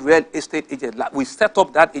 Lagos State Real Estate Agency. We set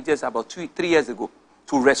up that agency about 3 years ago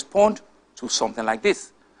to respond to something like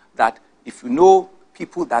this. That if you know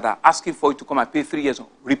people that are asking for you to come and pay 3 years,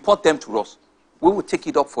 report them to us. We will take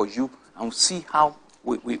it up for you and see how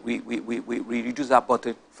we reduce that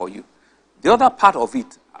burden for you. The other part of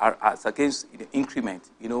it as against the increment,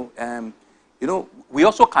 we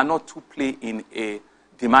also cannot play in a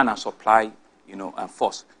demand and supply,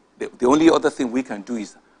 force. The only other thing we can do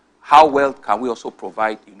is how well can we also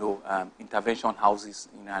provide, intervention houses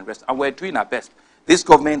and rest. And we're doing our best. This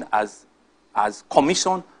government has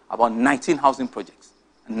commissioned about 19 housing projects,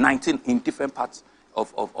 19 in different parts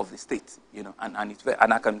of the state, and it's very,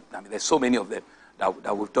 there's so many of them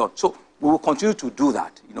that we've done. So we will continue to do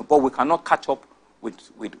that, but we cannot catch up with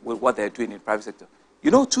what they're doing in the private sector.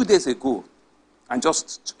 2 days ago, and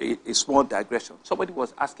just a small digression, somebody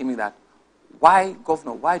was asking me that, why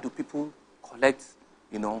do people collect,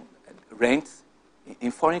 rent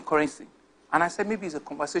in foreign currency? And I said, maybe it's a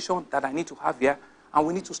conversation that I need to have here, and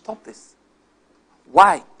we need to stop this.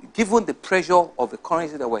 Why? Given the pressure of the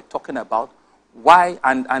currency that we're talking about, why?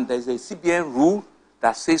 And there's a CBN rule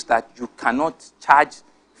that says that you cannot charge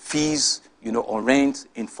fees, or rent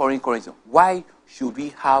in foreign currency. Why should we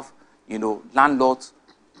have, landlords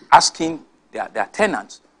asking their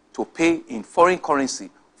tenants to pay in foreign currency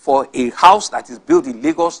for a house that is built in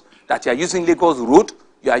Lagos, that you are using Lagos road,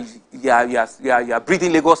 you are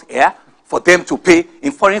breathing Lagos air, for them to pay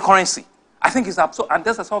in foreign currency? I think it's absurd, and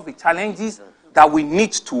those are some of the challenges that we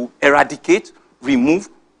need to eradicate, remove,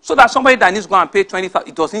 so that somebody that needs to go and pay 20,000,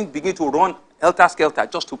 it doesn't begin to run helter-skelter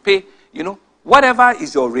just to pay, whatever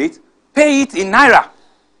is your rate, pay it in Naira.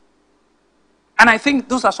 And I think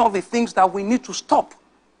those are some of the things that we need to stop.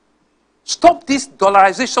 Stop this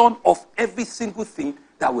dollarization of every single thing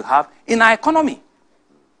that we have in our economy.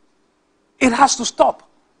 It has to stop.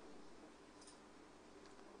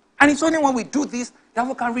 And it's only when we do this that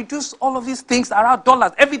we can reduce all of these things around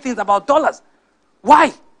dollars. Everything's about dollars.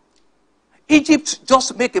 Why? Egypt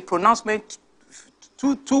just made a pronouncement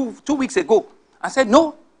two weeks ago and said,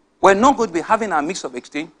 no, we're not going to be having a mix of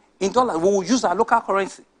exchange in dollars. We will use our local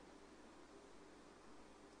currency.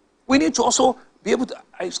 We need to also be able to,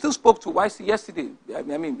 I still spoke to YC yesterday.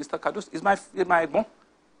 Mr. Kadus is my bon.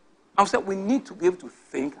 I said we need to be able to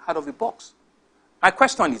think out of the box. My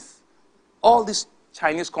question is, all these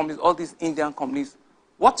Chinese companies, all these Indian companies,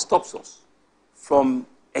 what stops us from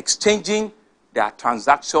exchanging their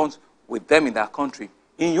transactions with them in their country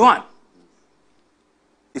in yuan?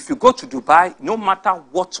 If you go to Dubai, no matter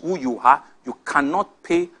who you are, you cannot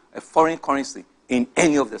pay a foreign currency in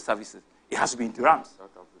any of the services. It has to be in dirhams.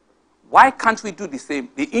 Why can't we do the same?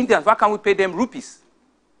 The Indians, why can't we pay them rupees?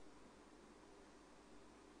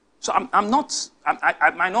 So I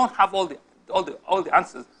might not have all the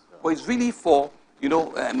answers, but it's really for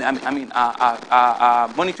our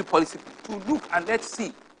monetary policy to look and let's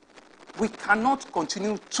see. We cannot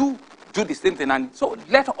continue to do the same thing, and so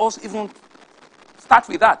let us even start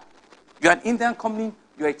with that. You're an Indian company,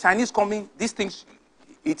 you're a Chinese company. These things,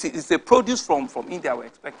 it's a produce from India we're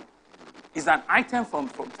expecting. It's an item from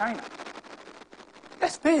China.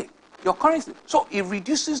 Let's pay your currency. So it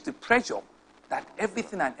reduces the pressure that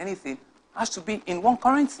everything and anything has to be in one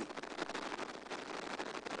currency.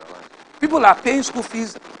 People are paying school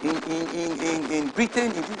fees in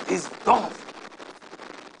Britain, it's dollars.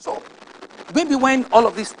 So maybe when all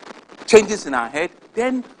of this changes in our head,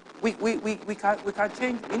 then we can change, we can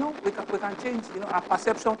change, our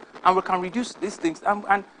perception, and we can reduce these things,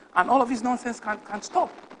 and all of this nonsense can stop.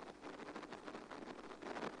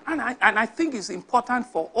 And I think it's important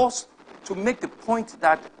for us to make the point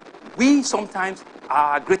that we sometimes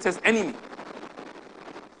are our greatest enemy.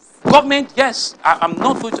 Government, yes, I'm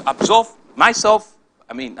not going to absolve myself,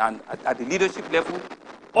 and at the leadership level,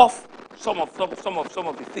 of some of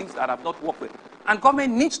the things that I've not worked with. And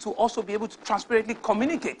government needs to also be able to transparently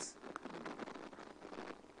communicate.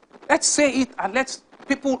 Let's say it and let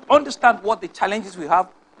people understand what the challenges we have,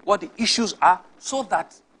 what the issues are, so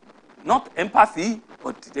that not empathy,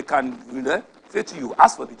 but they can say to you,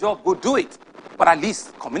 ask for the job, go do it, but at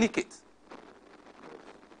least communicate.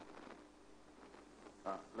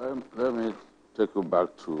 Let me take you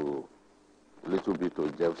back to a little bit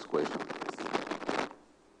of Jeff's question.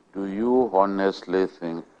 Do you honestly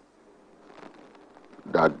think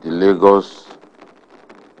that the Lagos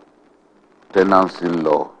tenancy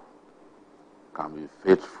law can be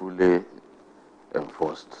faithfully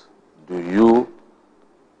enforced? Do you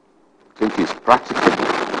think practicable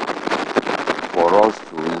for us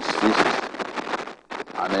to insist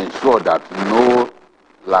and ensure that no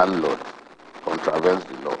landlord contravenes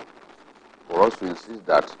the law. For us to insist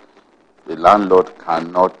that the landlord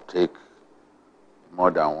cannot take more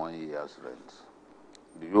than 1 year's rent.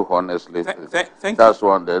 Do you honestly think? Thank That's you.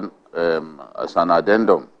 one. Then, as an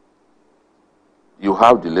addendum, you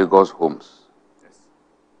have the Lagos homes. Yes.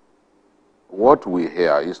 What we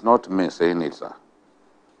hear is not me saying it, sir.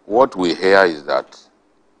 What we hear is that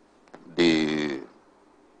the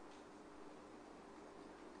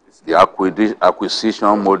acquisition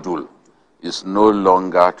module is no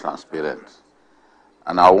longer transparent.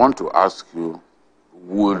 And I want to ask you,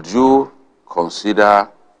 would you consider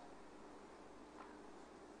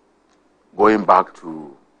going back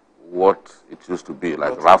to what it used to be,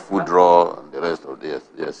 like raffle draw and the rest of this?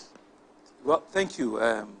 Yes. Well, thank you,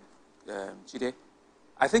 Jide.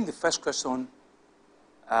 I think the first question,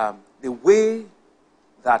 the way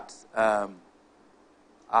that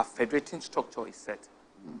our federating structure is set,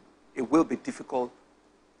 it will be difficult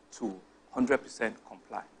to 100%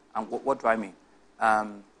 comply. And what do I mean?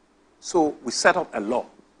 So we set up a law.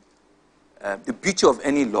 The beauty of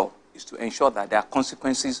any law is to ensure that there are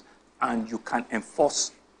consequences and you can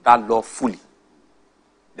enforce that law fully.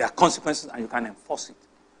 There are consequences and you can enforce it.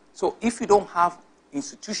 So if you don't have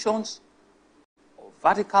institutions or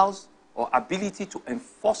verticals or ability to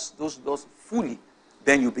enforce those laws fully,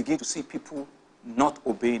 then you begin to see people not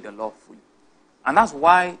obeying the law fully. And that's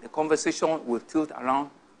why the conversation will tilt around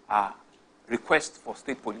a request for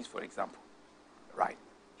state police, for example. Right.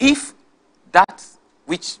 If that,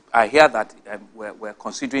 which I hear that we're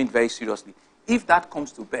considering very seriously, if that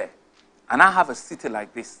comes to bear, and I have a city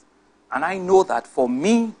like this, and I know that for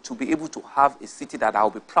me to be able to have a city that I'll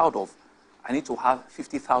be proud of, I need to have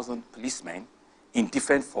 50,000 policemen in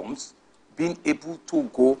different forms, being able to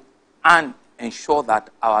go and ensure that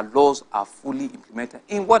our laws are fully implemented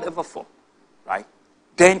in whatever form, right?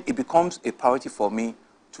 Then it becomes a priority for me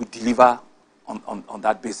to deliver on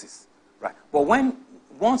that basis, right? But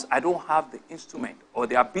once I don't have the instrument or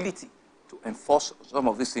the ability to enforce some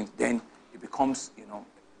of these things, then it becomes,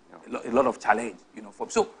 a lot of challenge,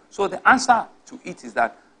 So the answer to it is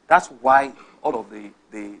that's why all of the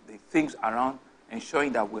things around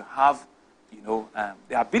ensuring that we have,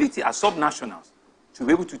 the ability as subnationals to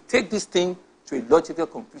be able to take this thing to a logical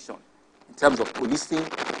conclusion in terms of policing,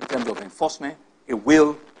 in terms of enforcement, it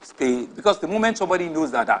will stay. Because the moment somebody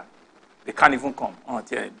knows that they can't even come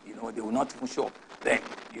until, they will not even show up, then,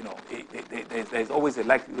 there's always a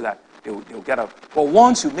likelihood that they will get out. But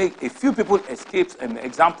once you make a few people escapes and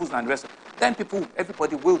examples and the rest, then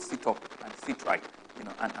everybody will sit up and sit right,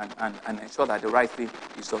 and ensure that the right thing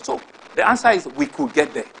is done. So the answer is we could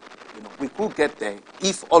get there. We could get there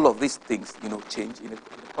if all of these things, change in the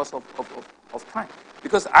course of time.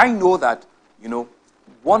 Because I know that,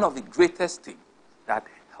 one of the greatest things that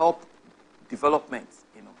help development,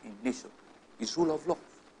 in nation is rule of law.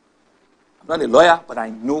 I'm not a lawyer, but I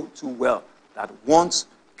know too well that once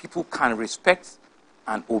people can respect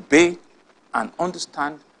and obey and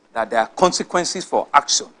understand that there are consequences for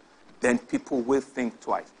action, then people will think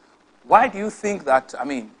twice. Why do you think that,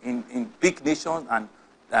 in big nations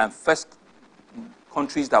and first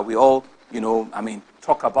countries that we all,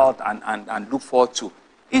 talk about and look forward to?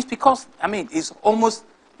 It's because, it's almost,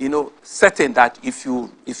 certain that if you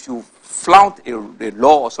flout a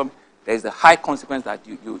law or something, there's a high consequence that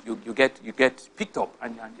you get picked up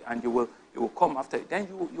and you will come after it. Then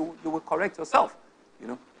you will correct yourself,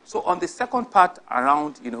 So on the second part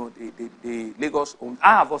around, the Lagos home,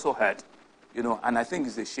 I have also heard, and I think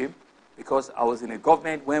it's a shame because I was in a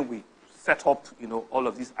government when we set up, all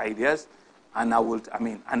of these ideas, and I will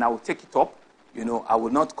take it up. I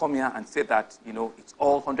will not come here and say that, it's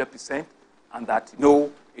all 100% and that,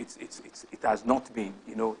 no, it has not been,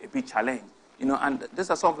 a big challenge. And these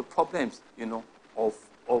are some of the problems,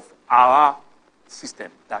 of our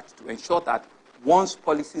system, that to ensure that once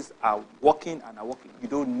policies are working, you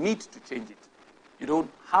don't need to change it. You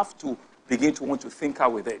don't have to begin to want to tinker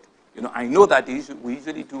with it. I know that we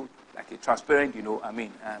usually do like a transparent,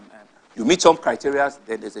 you meet some criteria,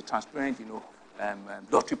 then there's a transparent,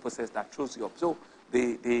 lottery process that throws you up. So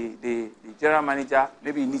the general manager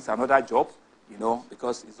maybe needs another job,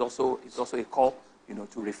 because it's also a call,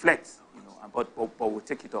 to reflect, but we'll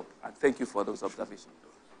take it up. And thank you for those observations.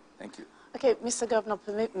 Thank you. Okay, Mr. Governor,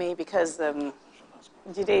 permit me, because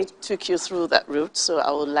Jide took you through that route, so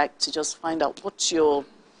I would like to just find out what's your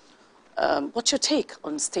take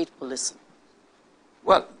on state policing?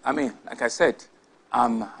 Well, like I said,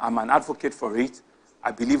 I'm an advocate for it.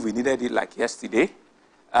 I believe we needed it like yesterday.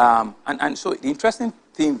 And so the interesting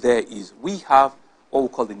thing there is we have what we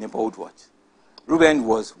call the Neighborhood Watch. Ruben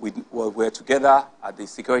were together at the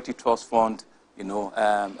Security Trust Fund,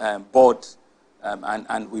 board,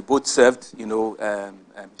 and we both served,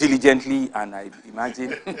 diligently, and I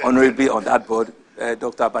imagine honorably on that board.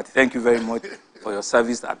 Dr. Abati, thank you very much for your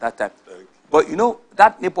service at that time. But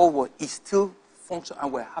that Neighborhood Watch is still functional,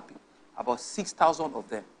 and we're happy. About 6,000 of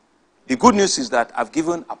them. The good news is that I've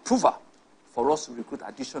given approval for us to recruit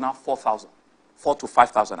additional 4,000, 4,000 to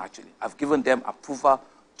 5,000 actually. I've given them approval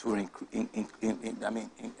to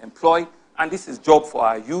employ, and this is job for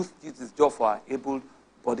our youth, this is job for our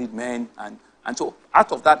able-bodied men, and so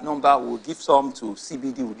out of that number, we'll give some to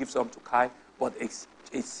CBD, we'll give some to Kai, but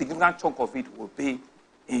a significant chunk of it will be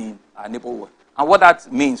in our neighborhood. And what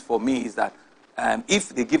that means for me is that if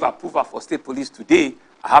they give approval for state police today,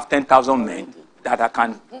 I have 10,000 men that I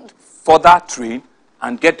can further train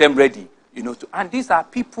and get them ready, and these are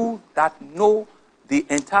people that know the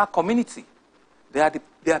entire community. They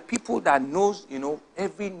are people that knows,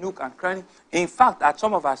 every nook and cranny. In fact, at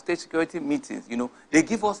some of our state security meetings, they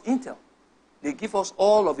give us intel. They give us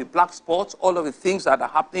all of the black spots, all of the things that are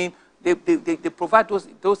happening. They provide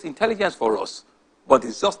those intelligence for us. But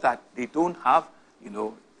it's just that they don't have,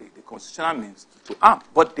 the constitutional means to arm.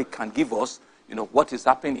 But they can give us, what is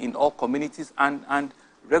happening in all communities and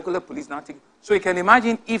regular police now. So you can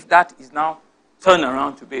imagine if that is now turned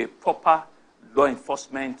around to be a proper law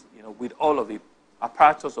enforcement, with all of the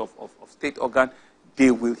apparatus of state organ,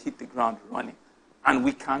 they will hit the ground running. And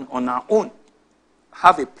we can, on our own,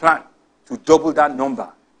 have a plan to double that number,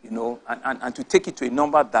 and to take it to a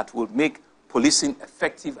number that will make policing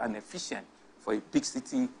effective and efficient for a big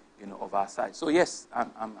city, of our size. So yes,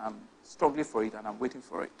 I'm strongly for it, and I'm waiting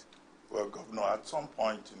for it. Well, Governor, at some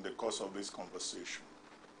point in the course of this conversation,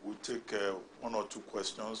 we'll take one or two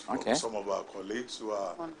questions from some of our colleagues who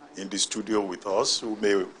are in the studio with us, who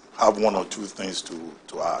may have one or two things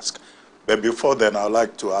to ask. But before then, I'd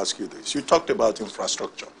like to ask you this. You talked about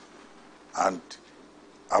infrastructure, and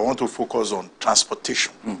I want to focus on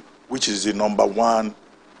transportation, which is the number one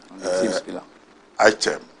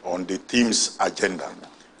item on the team's agenda.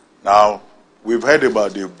 Now, we've heard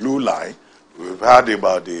about the blue line, we've heard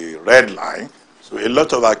about the red line, so a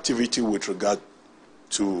lot of activity with regard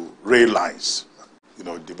to rail lines,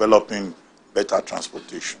 developing better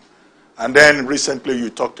transportation. And then recently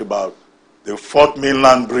you talked about the Fourth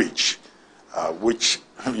Mainland Bridge, which,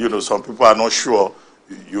 some people are not sure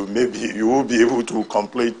you will be able to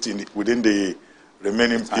complete within the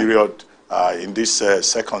remaining period in this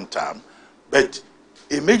second term. But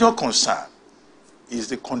a major concern is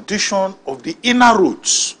the condition of the inner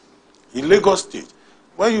roads in Lagos State.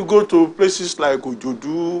 When you go to places like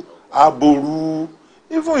Ojodu, Aboru,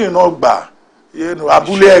 even in Ogba,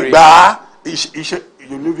 Abule Egba,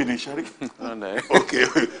 you live in Isheri? No, no. Okay.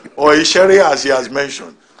 Or Isheri, as he has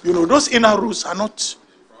mentioned. Those inner roads are not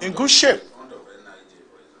in good shape.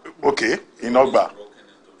 Okay, in Ogba.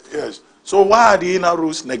 Yes. So why are the inner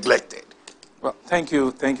roads neglected? Well, thank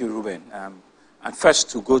you, Ruben. And first,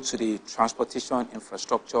 to go to the transportation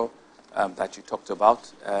infrastructure that you talked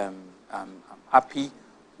about, I'm happy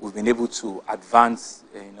we've been able to advance,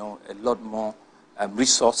 a lot more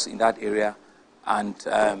resource in that area. And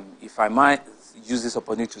if I might use this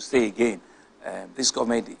opportunity to say again, this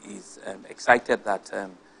government is excited that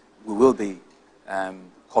we will be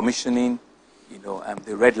commissioning,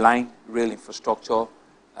 the Red Line rail infrastructure.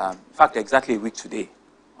 In fact, exactly a week today,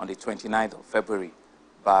 on the 29th of February,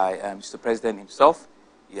 by Mr. President himself.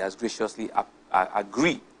 He has graciously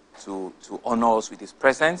agreed to honor us with his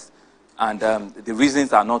presence. And the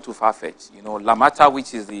reasons are not too far-fetched. Lamata,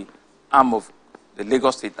 which is the arm of the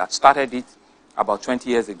Lagos State that started it about 20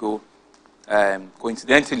 years ago,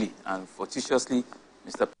 coincidentally and fortuitously,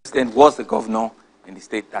 Mr. President was the governor in the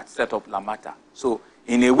state that set up Lamata. So,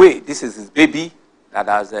 in a way, this is his baby that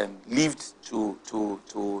has lived to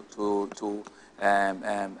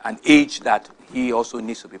an age that he also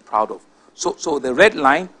needs to be proud of. So the Red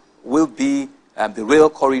Line will be the rail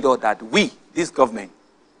corridor that we, this government,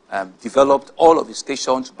 developed all of the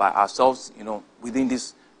stations by ourselves, within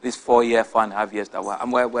this 4.5 years that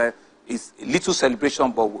we're it's a little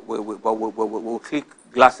celebration, but we'll click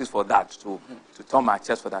glasses for that, to turn my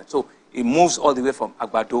chest for that. So it moves all the way from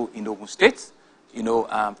Agbado in Ogun State,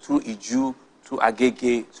 through Iju, through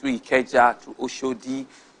Agege, through Ikeja, through Oshodi,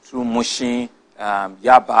 through Mushin,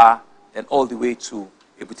 Yaba, and all the way to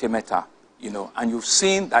Ebute Metta, And you've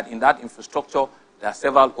seen that in that infrastructure, there are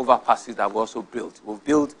several overpasses that were also built. We've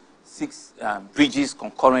built 6 bridges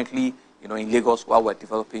concurrently in Lagos while we're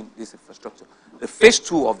developing this infrastructure. The phase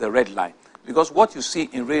 2 of the red line, because what you see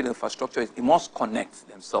in rail infrastructure is it must connect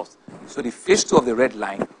themselves. So the phase 2 of the red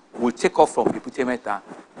line will take off from Iputemeta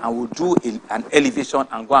and will do an elevation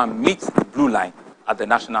and go and meet the blue line at the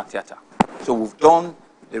National Theatre. So we've done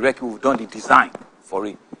the design for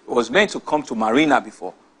it. It was meant to come to Marina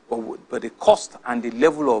before, but the cost and the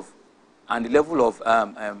level of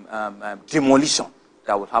demolition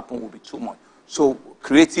that will happen will be too much. So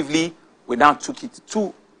creatively, we now took it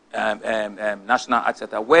to National Art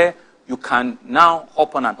Theatre, where you can now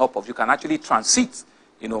hop on and hop off. You can actually transit,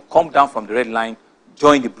 come down from the red line,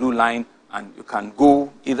 join the blue line, and you can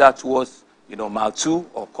go either towards, Mile 2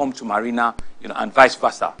 or come to Marina, and vice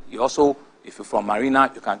versa. You also, if you're from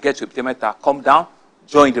Marina, you can get to Iputemeta, come down,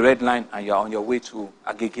 join the red line, and you're on your way to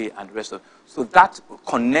Agege and the rest of it. So that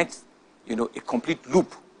connects, a complete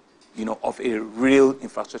loop, of a rail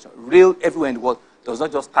infrastructure. Rail everywhere in the world does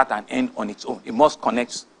not just start and end on its own. It must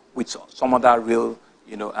connect with some other rail,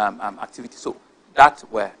 activity. So that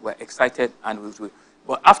we're excited,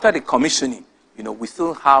 but after the commissioning, we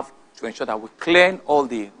still have to ensure that we clear all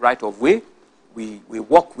the right of way. We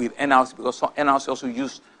work with NLC, because NLC also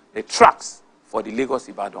use the tracks for the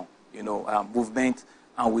Lagos-Ibadan, movement,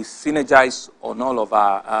 and we synergize on all of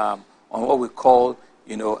our, on what we call,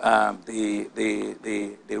 the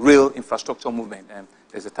rail infrastructure movement.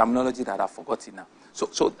 There's a terminology that I've forgotten now.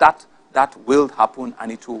 So that will happen,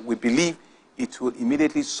 and we believe it will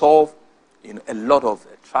immediately solve, a lot of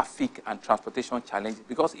traffic and transportation challenges,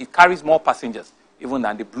 because it carries more passengers even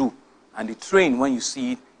than the blue, and the train, when you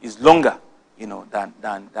see it, is longer, than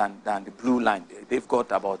the blue line. They've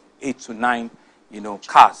got about 8 to 9,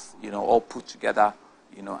 cars, all put together,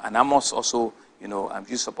 and I must also, use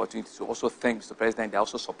this opportunity to also thank Mr. President. They're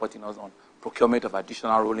also supporting us on procurement of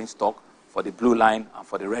additional rolling stock for the blue line and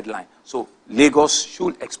for the red line. So Lagos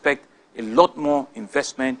should expect a lot more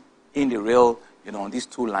investment in the rail, on these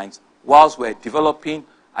 2 lines, whilst we're developing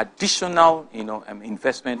additional,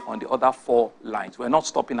 investment on the other 4 lines. We're not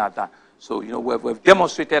stopping at that. So, we've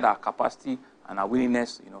demonstrated our capacity and our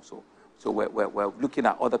willingness, so we're looking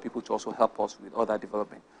at other people to also help us with other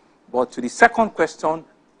development. But to the second question,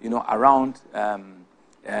 around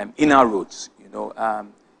inner roads,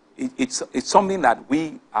 it's something that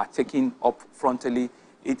we are taking up frontally.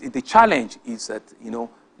 The challenge is that,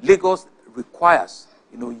 Lagos requires,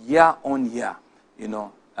 year on year,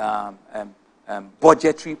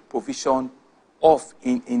 budgetary provision of,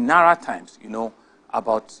 in Naira times,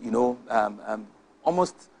 about,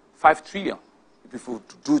 almost 5 trillion, if we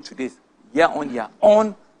do today, year on year,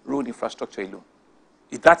 on road infrastructure alone.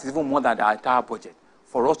 That is even more than the entire budget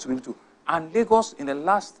for us to be able to. And Lagos, in the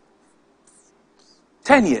last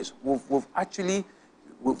 10 years, we've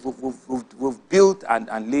built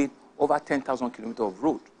and laid over 10,000 kilometers of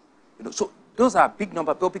road. So those are big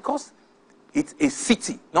numbers, but because it's a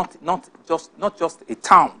city, not just a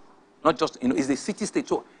town, not just, it's a city-state.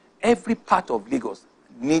 So every part of Lagos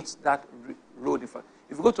needs that road infrastructure.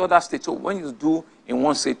 If you go to other states, so when you do in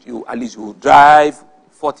one state, at least you drive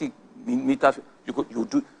 40 meters, you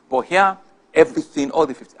do. But here, everything, all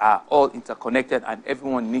the 50 are all interconnected, and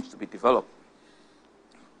everyone needs to be developed.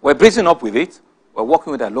 We're bracing up with it. We're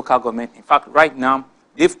working with the local government. In fact, right now,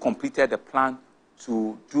 they've completed the plan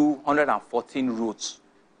to do 114 roads,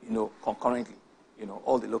 concurrently,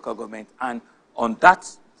 all the local government. And on that,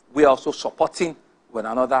 we're also supporting with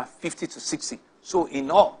another 50 to 60. So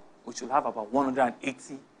in all, we should have about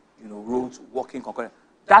 180, roads working concurrently.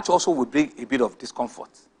 That also will bring a bit of discomfort,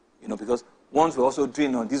 because once we're also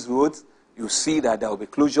doing on these roads, you see that there will be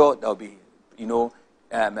closure, there will be,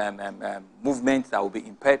 movement that will be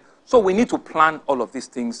impaired. So we need to plan all of these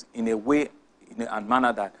things in a way, in a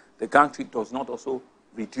manner that the country does not also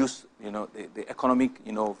reduce, the economic,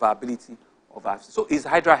 viability of our. So it's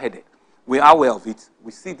hydra-headed. We are aware of it.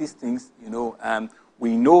 We see these things,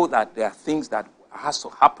 we know that there are things that has to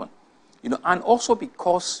happen, and also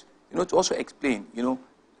because, to also explain,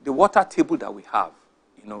 the water table that we have,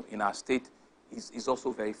 in our state is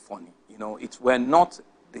also very funny. We're not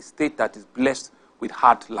the state that is blessed with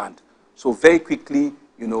hard land. So very quickly,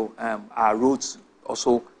 our roads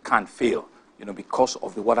also can fail, because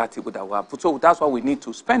of the water table that we have. So that's why we need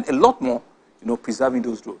to spend a lot more, preserving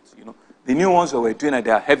those roads. The new ones that we're doing,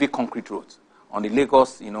 they are heavy concrete roads. On the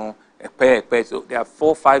Lagos, so there are 4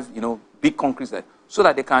 or 5, big concrete there, so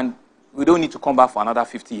that we don't need to come back for another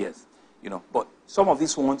 50 years. But some of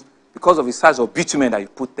these ones, because of the size of bitumen that you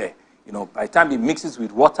put there, by the time it mixes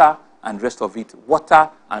with water and the rest of it, water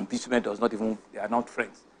and bitumen they are not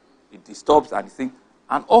friends. It disturbs and things.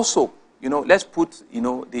 And also, let's put,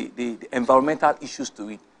 the environmental issues to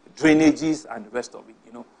it, drainages and the rest of it,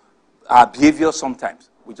 our behavior sometimes.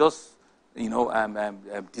 We just,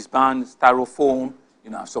 disband styrofoam.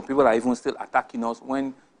 Some people are even still attacking us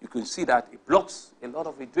when you can see that it blocks a lot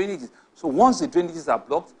of the drainages. So once the drainages are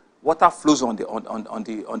blocked, water flows on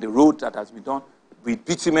the road that has been done. With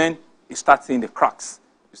bitumen, you start seeing the cracks.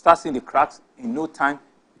 You start seeing the cracks, in no time,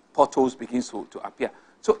 potholes begin to appear.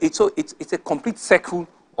 So it's a complete circle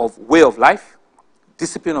of way of life,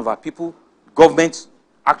 discipline of our people, government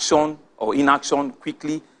action or inaction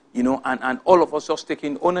quickly, and all of us just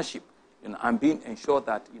taking ownership, and being ensured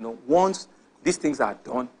that, once these things are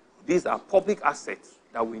done, these are public assets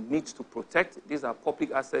that we need to protect. These are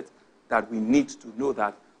public assets that we need to know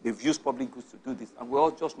that they've used public goods to do this. And we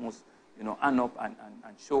all just must, hand up and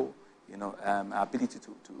show, our ability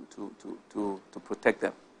to protect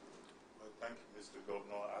them. Well, thank you, Mr.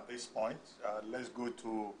 Governor. At this point, let's go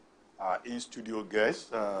to our in-studio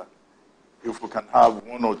guests. If we can have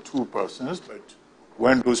one or two persons, but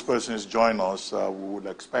when those persons join us, we would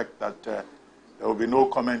expect that there will be no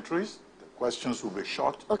commentaries. The questions will be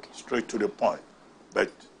short, straight to the point.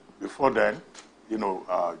 But before then,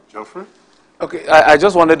 Geoffrey? Okay, I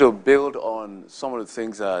just wanted to build on some of the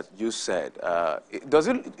things that you said.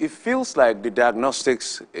 It feels like the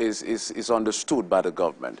diagnostics is understood by the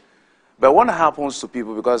government. But what happens to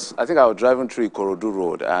people, because I think I was driving through Ikorodu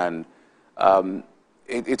Road, and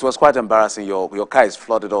it was quite embarrassing. Your car is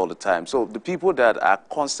flooded all the time. So the people that are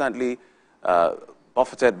constantly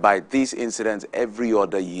buffeted by these incidents every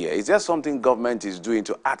other year, is there something government is doing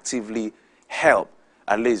to actively help,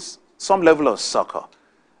 at least some level of succor,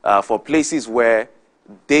 for places where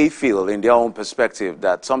they feel, in their own perspective,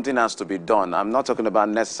 that something has to be done? I'm not talking about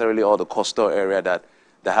necessarily all the coastal area that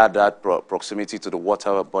had that proximity to the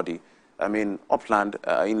water body. I mean, upland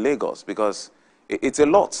in Lagos, because it's a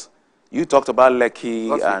lot. You talked about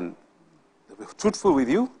Lekki and... To be truthful with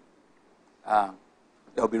you, there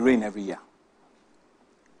will be rain every year.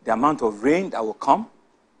 The amount of rain that will come,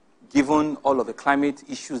 given all of the climate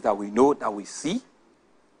issues that we know, that we see,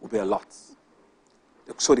 will be a lot.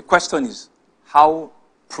 So the question is, how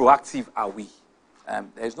proactive are we?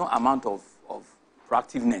 There is no amount of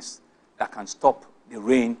proactiveness that can stop the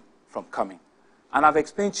rain from coming. And I've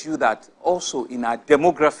explained to you that also in our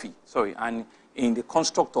demography, and in the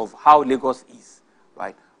construct of how Lagos is,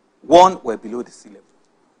 right? One, we're below the sea level.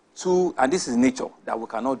 Two, and this is nature, that we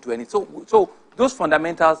cannot do anything. So those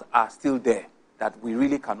fundamentals are still there that we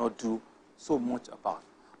really cannot do so much about.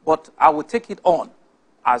 But I will take it on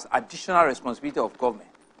as additional responsibility of government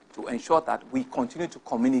to ensure that we continue to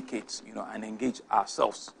communicate, and engage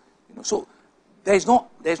ourselves. So there's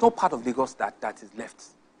no part of Lagos that is left.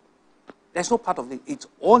 There's no part of it. It's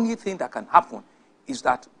only thing that can happen is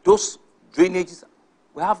that those drainages,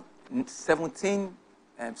 we have 17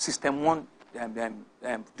 System 1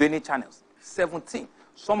 drainage channels. 17.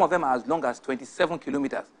 Some of them are as long as 27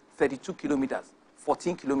 kilometers, 32 kilometers,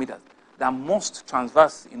 14 kilometers that must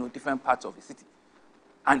traverse, different parts of the city.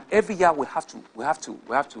 And every year we have to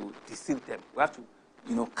deseal them. We have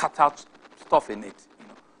to, cut out stuff in it.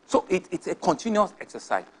 So it's a continuous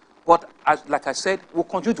exercise. But like I said, we'll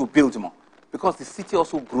continue to build more because the city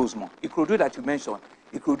also grows more. Ikorodu that you mentioned,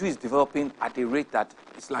 Ikorodu is developing at a rate that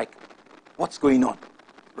is like, what's going on,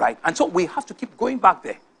 right? And so we have to keep going back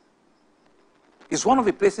there. It's one of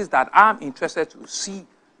the places that I'm interested to see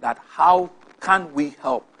that how can we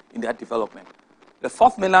help in that development. The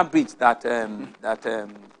Fourth Mainland Bridge that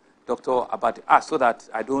Dr. Abati asked, so that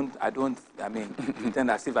I don't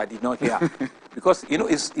pretend as if I did not hear, because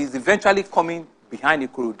it's eventually coming behind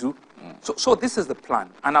Ikorodu. So this is the plan,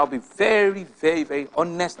 and I'll be very, very, very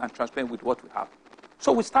honest and transparent with what we have.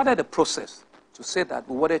 So we started a process to say that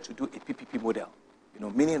we wanted to do a PPP model,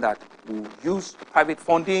 meaning that we'll use private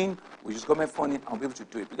funding, we'll use government funding, and we'll be able to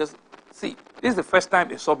do it. Because, see, this is the first time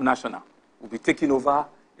a subnational will be taking over,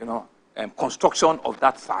 construction of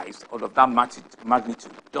that size or of that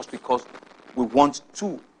magnitude, just because we want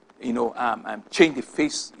to, change the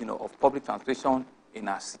face, of public transportation in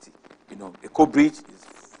our city. Eko Bridge is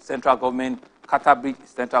central government, Kata Bridge is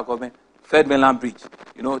central government, Third Mainland Bridge.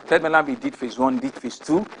 Third Mainland Bridge did phase 1, did phase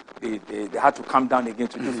 2. They had to come down again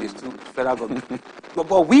to do phase 2, federal government.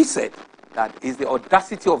 But we said that is the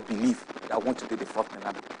audacity of belief that I want to do the Fourth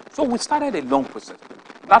Mainland Bridge. So we started a long process.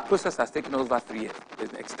 That process has taken over 3 years.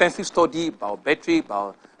 There's an extensive study about battery,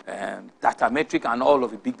 about data metric, and all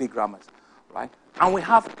of the big grammars, right? And we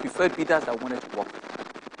have preferred bidders that wanted to work.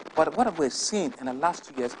 But what we're seeing in the last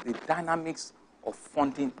 2 years, the dynamics of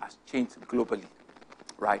funding has changed globally,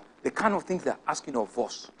 right? The kind of things they're asking of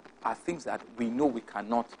us are things that we know we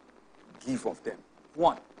cannot give of them.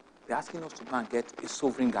 One, they're asking us to go and get a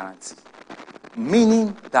sovereign guarantee,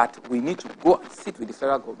 meaning that we need to go and sit with the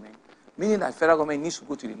federal government meaning that federal government needs to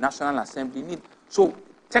go to the National Assembly. So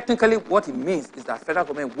technically what it means is that federal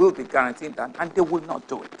government will be guaranteeing that, and they will not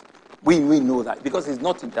do it. We know that because it's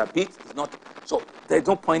not in their bid. It's not. So there's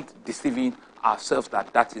no point deceiving ourselves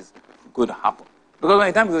that that is going to happen. Because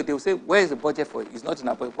by the time they will say, where is the budget for it? It's not in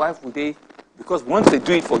our budget. Why would they? Because once they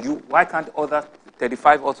do it for you, why can't other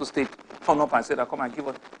 35 also states turn up and say that, come and give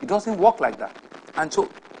us? It doesn't work like that. And so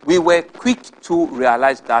we were quick to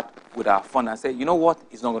realize that with our fund and say, you know what?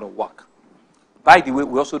 It's not going to work. By the way,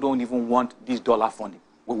 we also don't even want this dollar funding.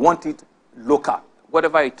 We want it local.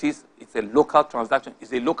 Whatever it is, it's a local transaction.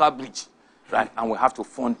 It's a local bridge, right? And we have to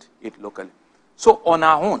fund it locally. So on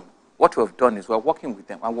our own, what we've done is we're working with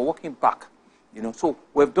them and we're working back. So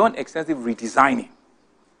we've done extensive redesigning,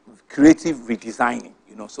 creative redesigning.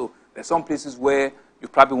 So there's some places where you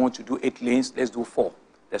probably want to do 8 lanes, let's do 4.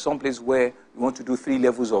 There's some places where you want to do 3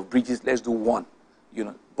 levels of bridges, let's do 1.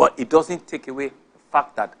 But it doesn't take away the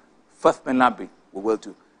fact that First Mainland Bridge we will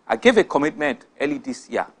do. I gave a commitment early this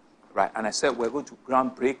year, right? And I said we're going to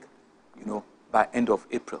ground break, by end of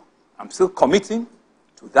April. I'm still committing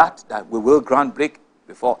to that we will ground break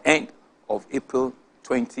before end of April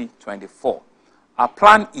 2024. Our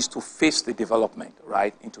plan is to phase the development,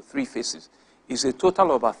 right, into 3 phases. It's a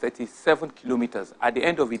total of about 37 kilometers. At the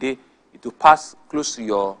end of the day, it will pass close to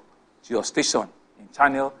your station in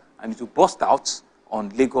Channel, and it will bust out on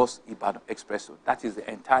Lagos-Ibadan Expressway. That is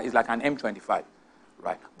the entire, it's like an M25,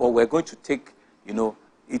 right? But we're going to take,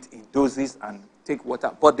 it in doses and take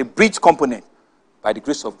water. But the bridge component, by the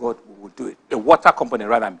grace of God, we will do it. The water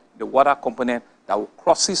component, the water component that will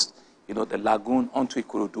crosses, the lagoon onto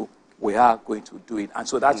Ikorodu, we are going to do it. And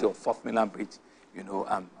so that's your Fourth Mainland Bridge,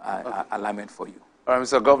 alignment for you. All right,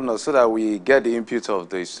 Mr. Governor, so that we get the input of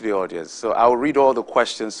the studio audience. So I'll read all the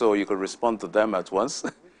questions so you can respond to them at once.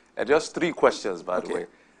 And just 3 questions, by the way.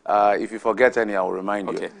 If you forget any, I'll remind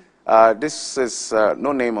you. This is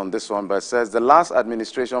no name on this one, but it says, the last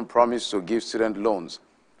administration promised to give student loans.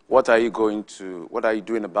 What are you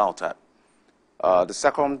doing about that? The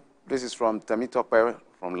second, this is from Temitope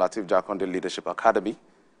from Latif Jakonde Leadership Academy.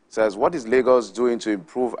 Says, what is Lagos doing to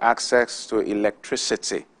improve access to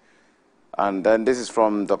electricity? And then this is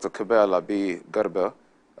from Dr. Kabir Labi Gerber,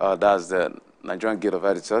 that's the Nigerian Guild of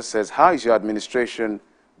Editors. Says, what's your administration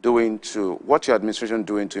doing to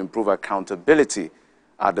improve accountability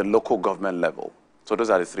at the local government level? So those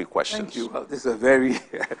are the 3 questions. Thank you. Well, this is a very,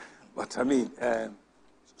 but I mean,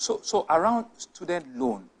 so around student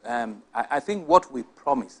loan, I think what we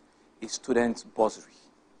promise is student bursary,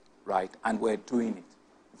 right? And we're doing it.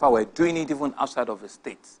 In fact, we're doing it even outside of the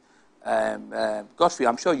states. Godfrey,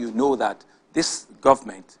 I'm sure you know that this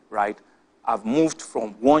government, right, have moved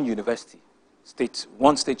from one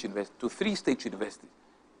state university to 3 state universities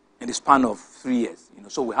in the span of 3 years.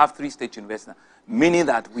 So we have 3 state universities, meaning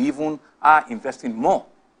that we even are investing more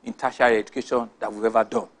in tertiary education than we've ever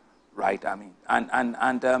done, right? I mean,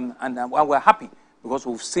 and we're happy because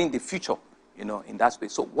we've seen the future, in that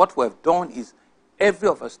space. So what we've done is every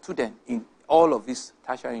of our student in all of these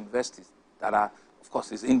tertiary universities that are, of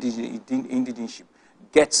course, is indigenship,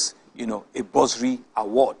 gets, a bursary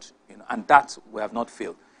award, and that we have not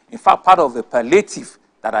failed. In fact, part of the palliative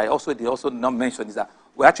that they also not mention is that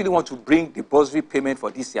we actually want to bring the bursary payment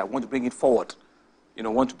for this year. We want to bring it forward.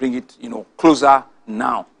 Want to bring it, closer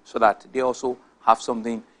now, so that they also have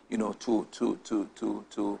something, to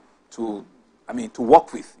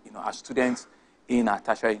work with, as students in our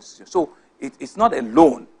tertiary institution. So it's not a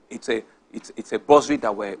loan. It's a bursary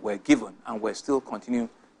that we're given, and we're still continuing,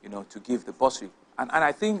 to give the bursary. And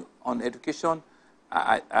I think on education,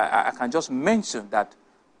 I can just mention that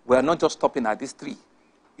we're not just stopping at these 3.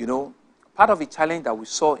 Part of the challenge that we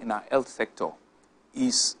saw in our health sector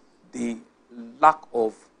is the lack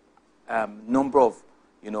of number of,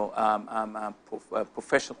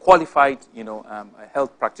 professional, qualified,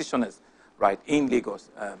 health practitioners, right, in Lagos.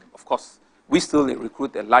 Of course, we still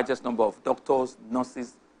recruit the largest number of doctors,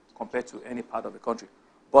 nurses, compared to any part of the country.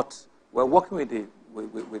 But we're working with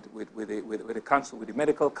the council, with the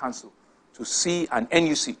medical council, to see, an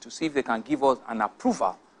NUC, to see if they can give us an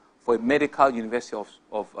approval for a medical university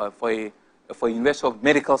for a university of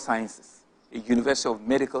medical sciences, a university of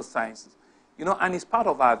medical sciences. And it's part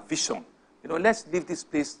of our vision. Let's leave this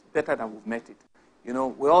place better than we've met it.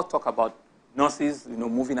 We all talk about nurses,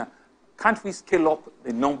 moving on. Can't we scale up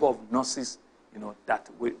the number of nurses, that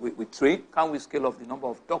we train? Can't we scale up the number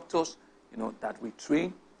of doctors, that we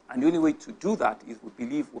train? And the only way to do that is we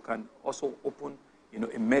believe we can also open,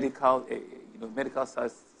 a medical, medical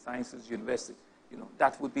sciences university,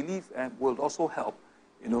 that we believe will also help,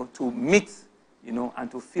 to meet,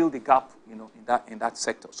 and to fill the gap, in that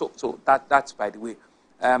sector. So that's by the way.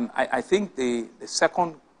 I think the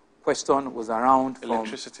second question was around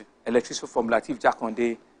Electricity. Electricity from Lateef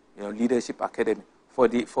Jakonde, Leadership Academy. For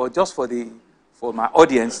my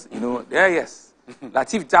audience, yes,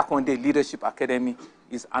 Lateef Jakonde Leadership Academy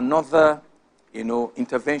is another,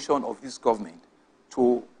 intervention of this government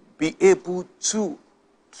to be able to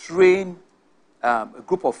train a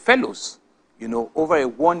group of fellows, over a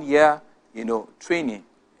 1-year, training,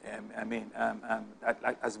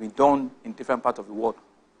 that has been done in different parts of the world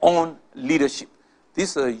on leadership.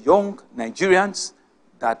 These are young Nigerians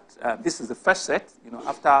that this is the first set,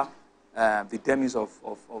 after the demise of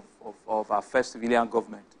our first civilian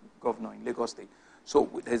governor in Lagos State. So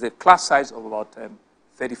there's a class size of about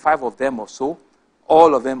 35 of them or so,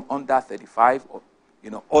 all of them under 35, or,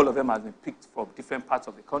 all of them have been picked from different parts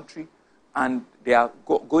of the country, and they are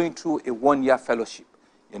going through a 1-year fellowship,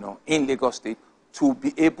 in Lagos State to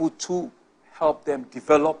be able to help them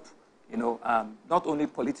develop, not only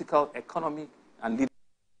political, economic, and leadership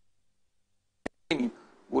training.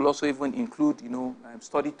 Will also even include,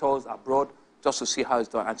 study tours abroad just to see how it's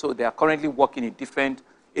done. And so they are currently working in different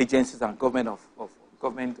agencies and government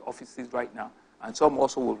offices right now, and some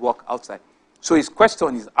also will work outside. So his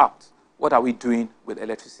question is out: what are we doing with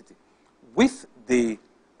electricity? With the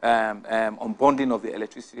unbundling of the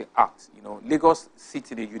Electricity Act, Lagos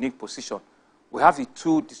sits in a unique position. We have the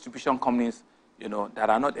 2 distribution companies, that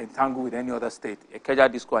are not entangled with any other state, Ikeja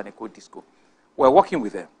Disco and Eko Disco. We're working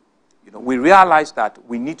with them. We realize that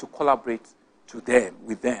we need to collaborate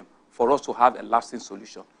with them for us to have a lasting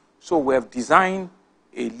solution. So we have designed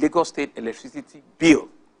a Lagos State electricity bill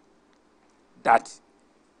that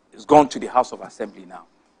is gone to the House of Assembly now.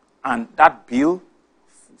 And that bill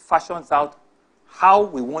fashions out how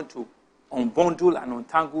we want to unbundle and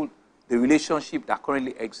untangle the relationship that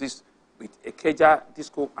currently exists with Ikeja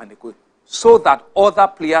Disco and Eko, so that other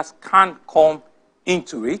players can come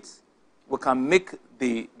into it. We can make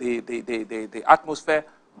the atmosphere,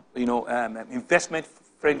 investment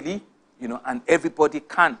friendly, and everybody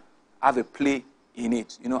can have a play in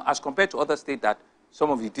it. As compared to other states that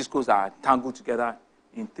some of the discos are tangled together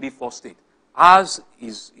in 3-4 states. Ours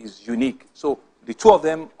is unique. So the 2 of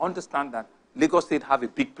them understand that Lagos State have a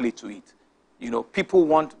big play to it. People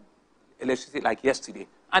want electricity like yesterday,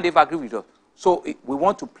 and they've agreed with us. So we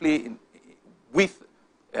want to play with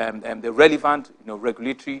the relevant,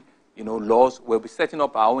 regulatory, laws. We'll be setting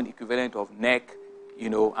up our own equivalent of NEC,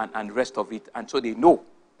 and the rest of it. And so they know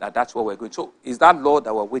that that's what we're going. So is that law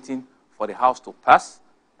that we're waiting for the House to pass?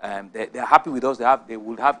 They're happy with us. They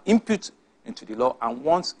will have input into the law. And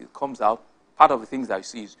once it comes out, part of the things that you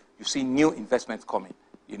see is you see new investments coming,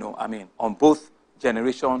 on both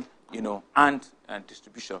generation, and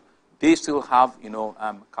distribution. They still have,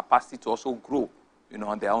 capacity to also grow,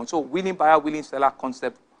 on their own. So willing buyer, willing seller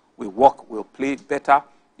concept will work, will play better.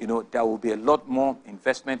 There will be a lot more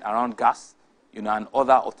investment around gas, and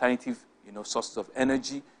other alternative, sources of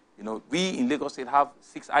energy. We in Lagos State have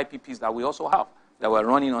 6 IPPs that we also have that we're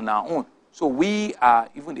running on our own. So we are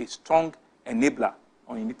even a strong enabler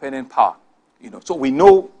on independent power. So we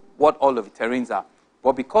know what all of the terrains are.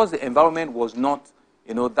 But because the environment was not,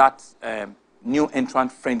 that new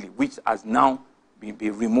entrant friendly, which has now been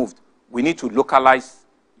removed, we need to localize,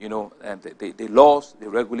 the laws, the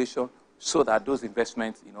regulation, so that those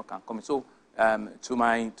investments, can come in. So to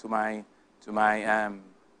my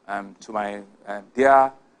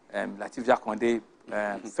dear Lateef Jakonde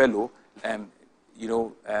fellow,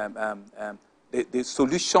 the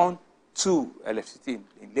solution to electricity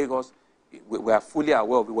in Lagos, we are fully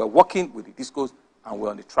aware of it. We're working with the discos, and we're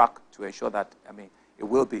on the track to ensure that, it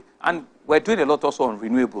will be. And we're doing a lot also on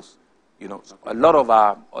renewables. A lot of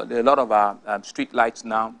our street lights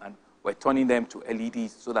now, and we're turning them to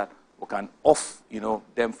LEDs so that we can off,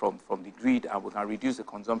 them from the grid, and we can reduce the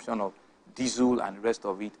consumption of diesel and the rest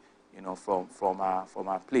of it, from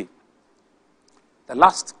our play. The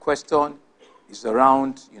last question is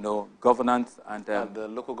around, governance and at the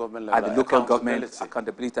local government level. At the local government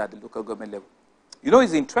accountability at the local government level.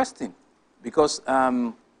 It's interesting because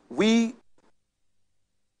we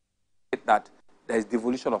that there is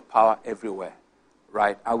devolution of power everywhere,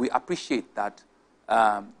 right? And we appreciate that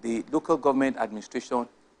the local government administration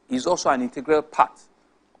is also an integral part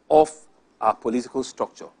of our political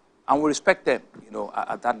structure, and we respect them,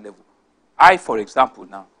 at that level. For example,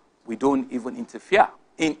 now we don't even interfere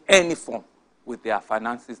in any form with their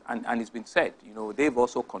finances, and it's been said, they've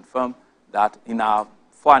also confirmed that in our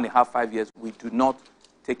 4.5, 5 years, we do not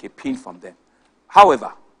take a pin from them.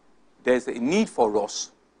 However, there's a need for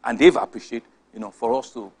us, and they've appreciated, for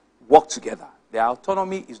us to work together. Their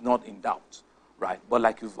autonomy is not in doubt, right? But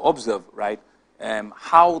like you've observed, right,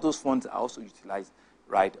 how those funds are also utilized,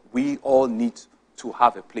 right, we all need to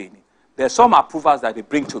have a play in it. There are some approvals that they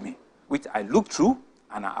bring to me, which I look through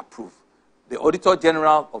and I approve. The Auditor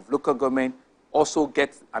General of Local Government also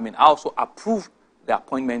gets, I also approve the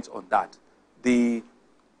appointments on that. The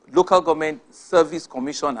Local Government Service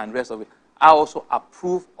Commission and rest of it, I also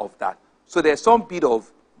approve of that. So there's some bit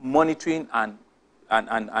of monitoring and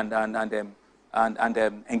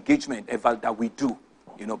engagement that we do,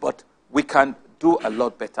 but we can do a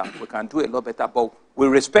lot better. We can do a lot better, but we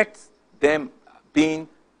respect them being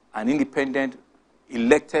an independent,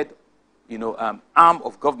 elected, arm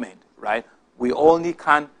of government, right? We only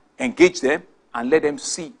can engage them and let them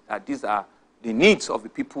see that these are the needs of the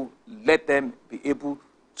people. Let them be able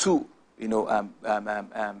to,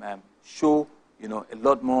 show, a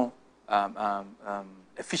lot more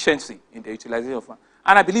efficiency in the utilization of funds.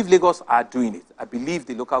 And I believe Lagos are doing it. I believe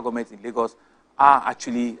the local governments in Lagos are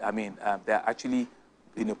actually, they're actually,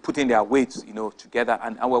 putting their weights, together,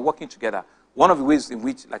 and we're working together. One of the ways in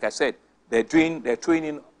which, like I said, they're training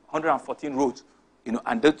 114 roads,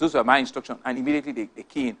 and those are my instructions, and immediately they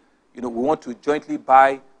key in. We want to jointly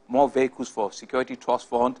buy more vehicles for Security Trust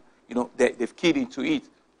Fund. They've keyed into it.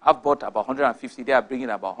 I've bought about 150. They are bringing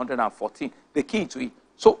about 114. They key into it.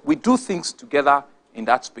 So we do things together in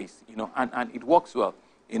that space, and it works well.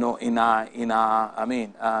 In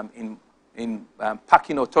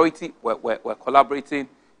parking authority, we're collaborating.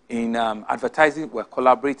 In advertising, we're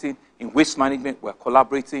collaborating. In waste management, we're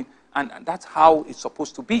collaborating. And that's how it's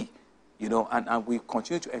supposed to be, and we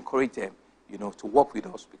continue to encourage them, to work with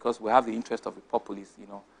us because we have the interest of the populace,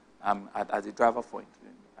 as a driver point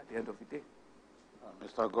at the end of the day.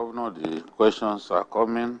 Mr. Governor, the questions are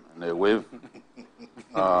coming in a wave.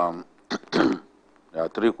 There are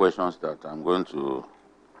 3 questions that I'm going to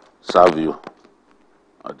serve you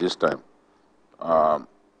at this time.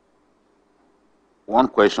 One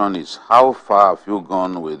question is, how far have you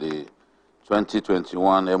gone with the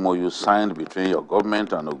 2021 MOU signed between your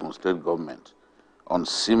government and Ogun State government on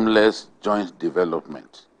seamless joint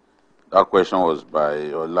development? That question was by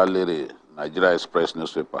Olalere, Nigeria Express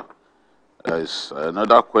newspaper. There is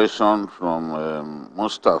another question from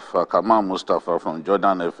Kamal Mustafa from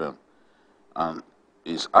Jordan FM, and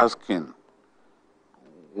he's asking,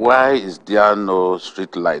 why is there no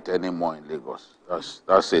street light anymore in Lagos?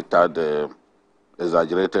 That's a tad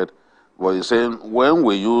exaggerated. But he's saying, when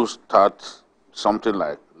will you start something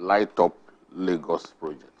like Light Up Lagos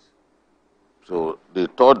project? So the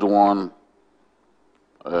third one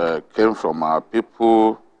came from our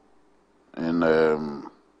people in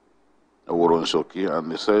Oworonshoki,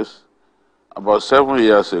 and it says, about 7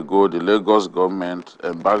 years ago, the Lagos government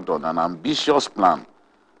embarked on an ambitious plan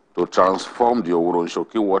to transform the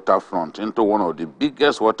Oworonshoki waterfront into one of the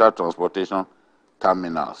biggest water transportation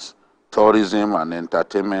terminals, tourism and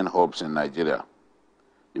entertainment hubs in Nigeria.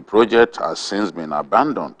 The project has since been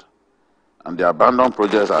abandoned, and the abandoned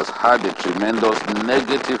project has had a tremendous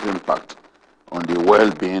negative impact on the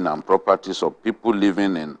well-being and properties of people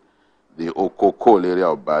living in the Okokol area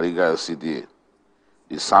of Bariga LCDA.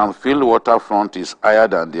 The Sandfield waterfront is higher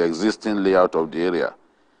than the existing layout of the area,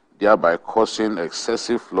 thereby causing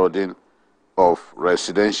excessive flooding of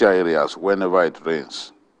residential areas whenever it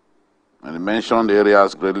rains. And the mentioned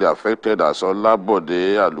areas greatly affected are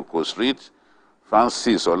Olabode Aluko Street,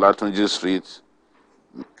 Francis Olatunji Street,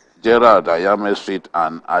 Gerard Ayame Street,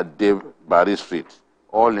 and Adebari Street,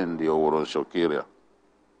 all in the Oworonshoki area.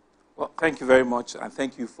 Well, thank you very much, and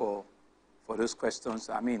thank you for those questions.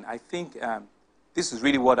 I think this is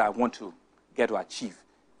really what I want to get to achieve,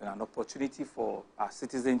 an opportunity for our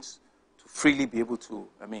citizens to freely be able to,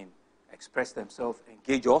 express themselves,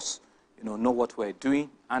 engage us, know what we're doing,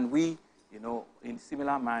 and we, in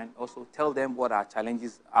similar mind, also tell them what our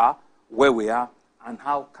challenges are, where we are, and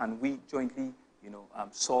how can we jointly,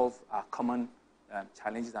 solve our common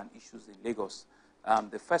challenges and issues in Lagos.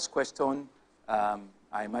 The first question,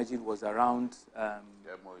 I imagine, was around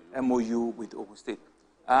MOU with Ogun State.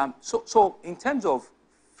 So in terms of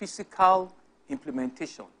physical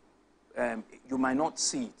implementation, you might not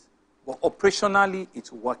see it, but operationally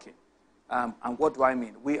it's working. And what do I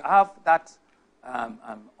mean? We have that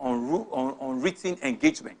unwritten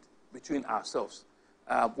engagement between ourselves.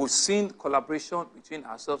 We've seen collaboration between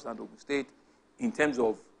ourselves and Ogun State in terms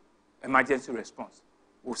of emergency response.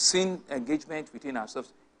 We've seen engagement between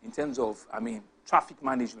ourselves in terms of, traffic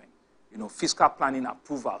management, fiscal planning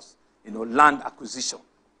approvals, land acquisition.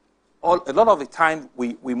 A lot of the time,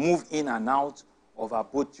 we move in and out of our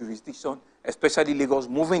both jurisdiction, especially Lagos,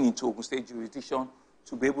 moving into Ogun State jurisdiction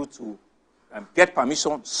to be able to get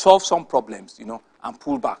permission, solve some problems, and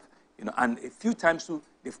pull back. And a few times too,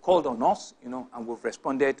 they've called on us, and we've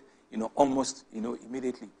responded almost,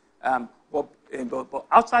 immediately. But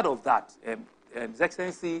outside of that, His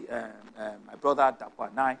Excellency, my brother Dapo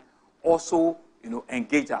and I also,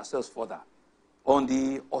 engage ourselves further on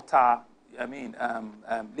the Ota,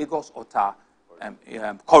 Lagos-Ota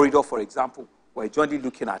corridor, for example. We're jointly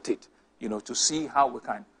looking at it, to see how we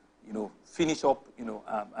can, finish up,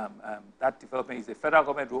 that development. Is a federal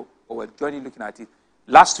government role, but we're jointly looking at it.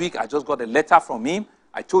 Last week, I just got a letter from him.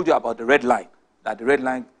 I told you about the red line, that the red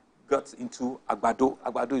line got into Agbado.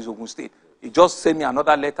 Agbado is Ogun State. He just sent me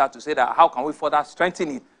another letter to say that how can we further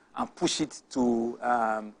strengthen it and push it to,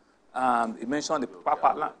 he mentioned the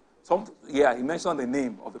Papa land. He mentioned the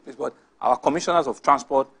name of the place, but our commissioners of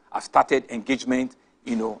transport have started engagement,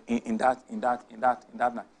 in that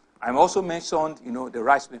line. I also mentioned, the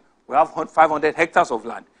rice. We have 500 hectares of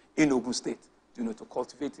land in Ogun State, to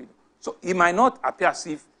cultivate it. So it might not appear as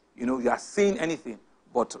if, you are seeing anything,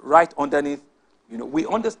 but right underneath, we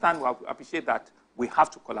understand, we appreciate that we have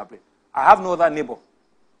to collaborate. I have no other neighbor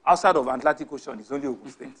outside of Atlantic Ocean. It's only Ogun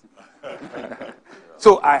State.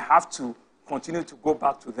 So I have to continue to go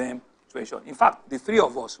back to them to ensure. In fact, the three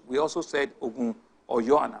of us, we also said, Ogun,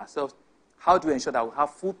 Oyo, and ourselves, how do we ensure that we have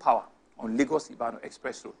full power on Lagos-Ibadan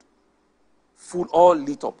Express Road? Full, all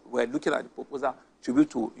lit up. We're looking at the proposal to be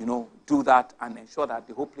able to, do that and ensure that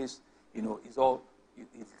the whole place, is all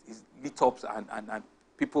is lit up and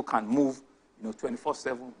people can move,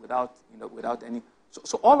 24/7 without any.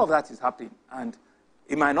 So all of that is happening, and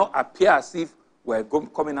it might not appear as if we're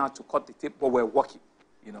coming out to cut the tape, but we're working.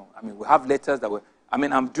 We have letters that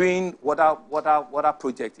I'm doing water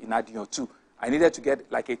project in Adiyon too. I needed to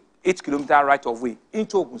get like a 8-kilometer right of way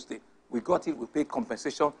into Ogun State. We got it. We paid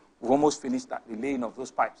compensation. We've almost finished the laying of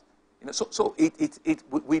those pipes. So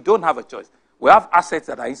we don't have a choice. We have assets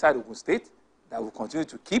that are inside Ogun State that we'll continue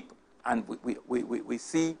to keep, and we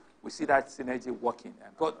see that synergy working.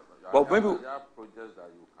 But maybe there are projects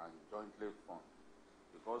that you can jointly fund,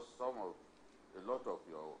 because a lot of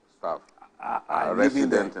your staff are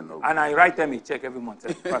resident in Ogun. And I write them a check every month.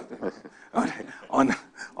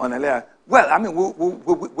 on a layer.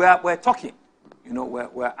 Well, we're talking.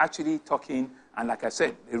 We're actually talking, and like I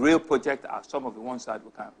said, the real project are some of the ones that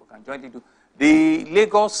we can jointly do. The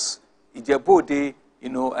Lagos Ijebu-Ode,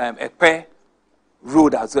 Epe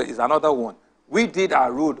road as well is another one. We did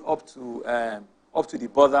our road up to the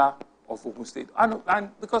border of Ogun State,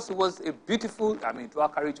 and because it was a beautiful, dual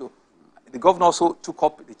carriage, the governor also took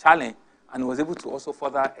up the challenge and was able to also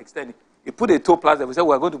further extend it. He put a toll plaza. We said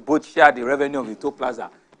we're going to both share the revenue of the toll plaza,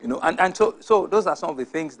 and so those are some of the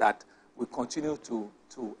things that we continue to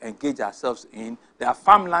engage ourselves in. There are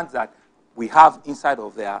farmlands that we have inside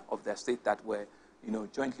of their state that we're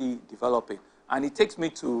jointly developing, and it takes me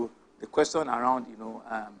to the question around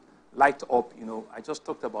light up. I just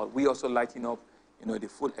talked about we also lighting up the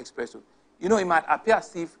full express road. It might appear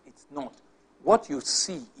as if it's not. What you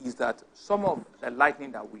see is that some of the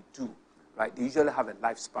lighting that we do, right, they usually have a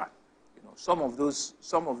lifespan. Some of those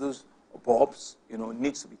bulbs,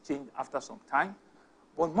 needs to be changed after some time.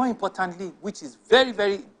 But more importantly, which is very,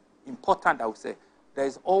 very important, I would say, there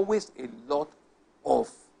is always a lot of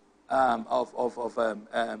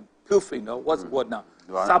pilfering. What's the word now?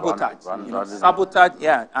 Sabotage. Sabotage,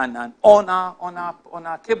 yeah, and on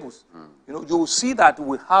our cables. You will see that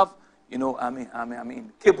we have,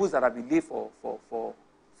 cables that have been laid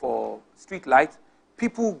for street lights.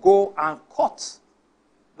 People go and cut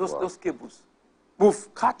those cables.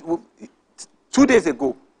 We've cut 2 days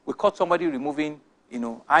ago. We caught somebody removing,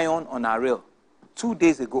 iron on our rail 2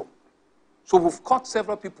 days ago. So we've caught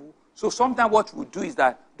several people. So sometimes what we do is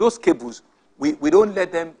that those cables, we don't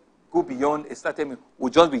let them go beyond a certain. We'll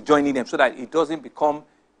just be joining them so that it doesn't become,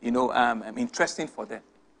 interesting for them.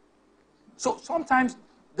 So sometimes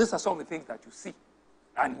these are some of the things that you see,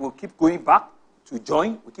 and we'll keep going back to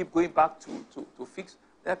join. We keep going back to fix.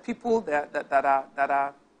 There are people that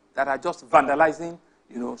are just vandalizing,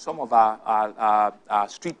 some of our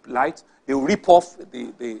street lights. They will rip off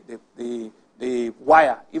the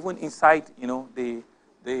wire, even inside, the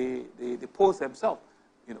poles themselves.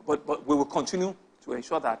 But we will continue to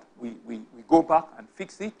ensure that we go back and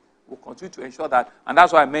fix it. We'll continue to ensure that, and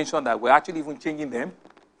that's why I mentioned that we're actually even changing them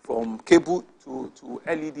from cable to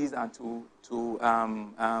LEDs and to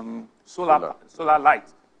solar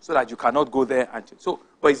lights, so that you cannot go there and change. So,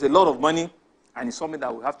 but it's a lot of money, and it's something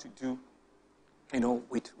that we have to do,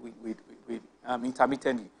 with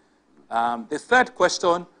intermittently. The third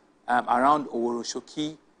question around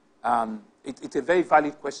Oworoshoki, it's a very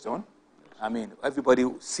valid question. Everybody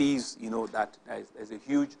sees, that there's a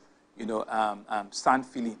huge, sand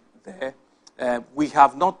filling there. We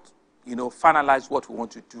have not, finalized what we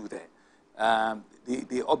want to do there.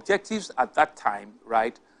 the objectives at that time,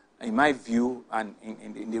 right, in my view, and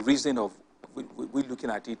in the reason of we looking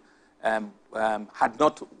at it, had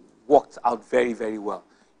not worked out very, very well.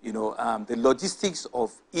 The logistics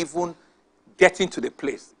of even getting to the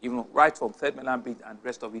place, right from Third Mainland Bridge and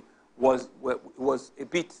rest of it, was a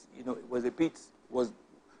bit, was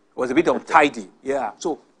a bit untidy. Yeah.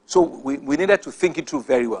 So we needed to think it through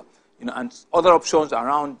very well. And other options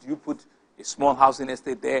around, do you put a small housing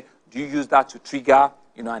estate there? Do you use that to trigger,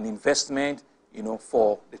 an investment,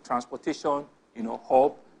 for the transportation,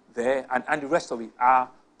 hub there? And the rest of it are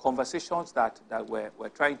conversations that we're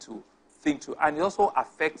trying to think through. And it also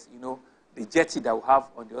affects, the jetty that we have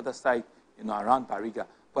on the other side, around Bariga.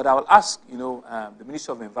 But I will ask, the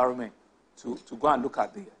Ministry of Environment to go and look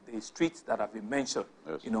at the streets that have been mentioned,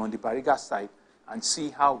 yes, on the Bariga side, and see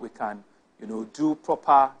how we can, do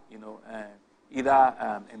proper,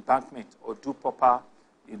 either embankment or do proper,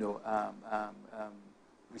 we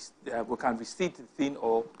can reseed the thing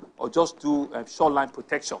or just do shoreline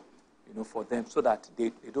protection, for them so that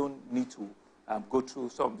they don't need to go through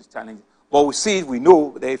some of these challenges. But we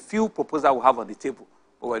know there are a few proposals we have on the table,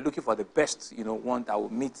 but we're looking for the best, one that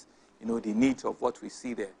will meet, the needs of what we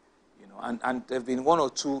see there. And there have been one or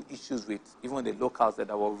two issues with even the locals that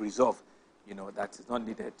were resolved, that is not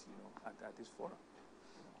needed, at this forum.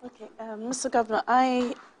 Okay, Mr. Governor,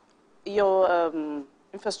 your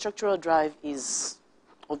infrastructural drive is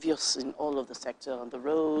obvious in all of the sector, on the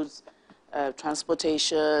roads,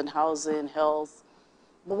 transportation, housing, health.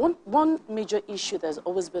 But one major issue that's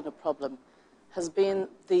always been a problem has been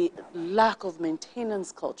the lack of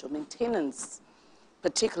maintenance culture, maintenance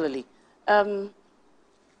particularly.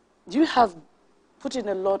 You have put in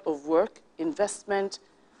a lot of work, investment,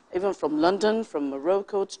 even from London, from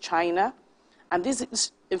Morocco to China, and these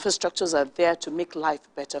infrastructures are there to make life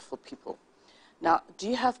better for people. Now, do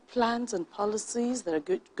you have plans and policies that are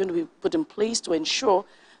going to be put in place to ensure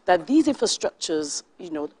that these infrastructures,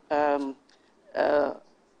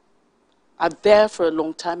 are there for a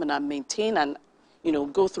long time and are maintained and,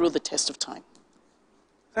 go through the test of time?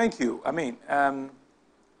 Thank you. I mean,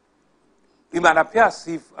 it might appear as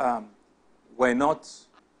if we're not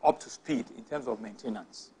up to speed in terms of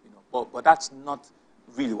maintenance, but that's not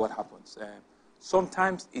really what happens.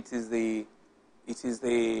 Sometimes it is the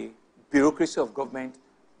bureaucracy of government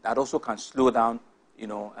that also can slow down,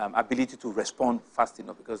 ability to respond fast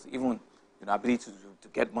enough, because even ability to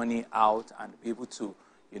get money out and be able to,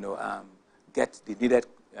 get the needed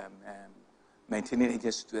maintaining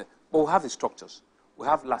agencies to it. But we have the structures. We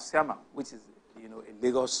have LASIAMA, which is, a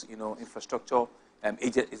Lagos, infrastructure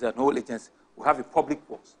agent, is an whole agency. We have a public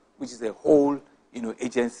works, which is a whole,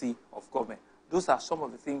 agency of government. Those are some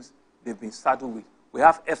of the things they've been saddled with. We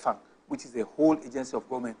have EFAM, which is a whole agency of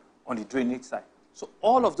government on the drainage side. So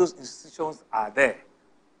all of those institutions are there,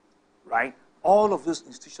 right? All of those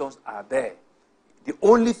institutions are there. The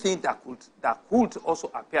only thing that could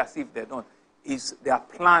also appear as if they're not is their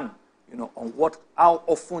plan, on how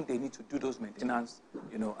often they need to do those maintenance,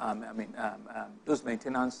 those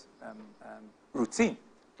maintenance routine,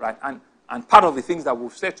 right? And part of the things that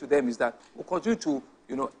we've said to them is that we'll continue to,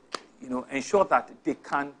 ensure that they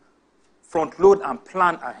can front load and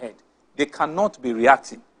plan ahead. They cannot be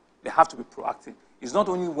reacting. They have to be proactive. It's not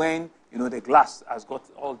only when, the glass has got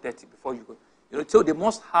all dirty before you go. So they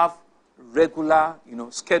must have regular,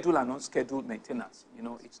 scheduled and unscheduled maintenance.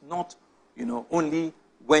 It's not, only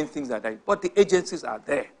when things are there. But the agencies are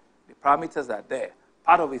there. The parameters are there.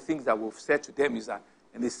 Part of the things that we've said to them is that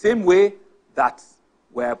in the same way that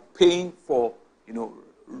we're paying for,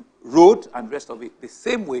 road and rest of it, the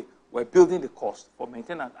same way we're building the cost for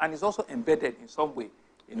maintenance. And it's also embedded in some way,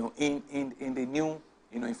 in the new,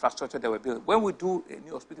 infrastructure that we're building. When we do a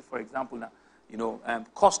new hospital, for example, now,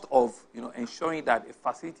 cost of, ensuring that a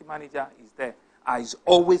facility manager is there is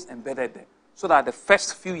always embedded there, so that the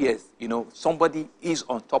first few years, somebody is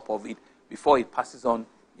on top of it before it passes on,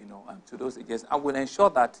 to those agents. And we'll ensure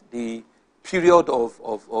that the period of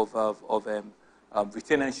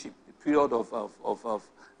retainership, the period of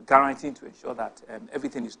guaranteeing to ensure that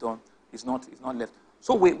everything is done is not left.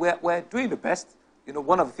 So we're doing the best.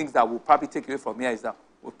 One of the things that we'll probably take away from here is that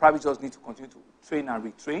we'll probably just need to continue to train and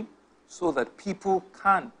retrain so that people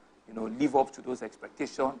can, live up to those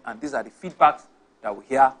expectations. And these are the feedbacks that we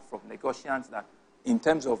hear from negotiants, that in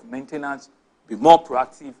terms of maintenance, be more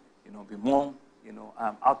proactive, be more,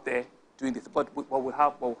 out there doing this. But we'll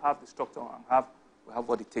have the structure and we'll have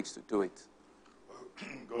what it takes to do it.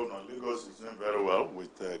 Governor, Lagos is doing very well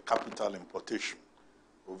with capital importation,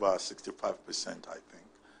 over 65%, I think.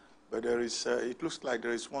 But there is, it looks like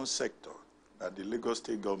there is one sector that the Lagos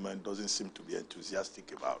state government doesn't seem to be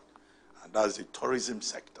enthusiastic about, and that's the tourism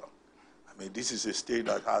sector. I mean, this is a state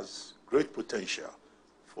that has great potential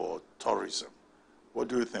for tourism. What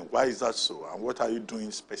do you think? Why is that so? And what are you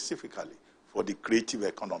doing specifically for the creative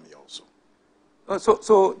economy also?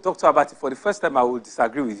 So, Dr. Abati, for the first time, I will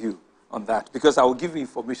disagree with you on that, because I will give you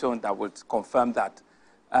information that would confirm that.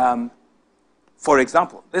 For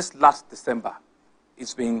example, this last December,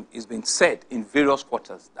 it's been said in various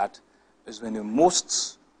quarters that it's been the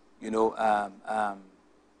most,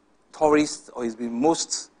 tourists, or it's been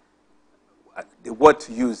most, the word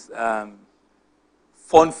to use,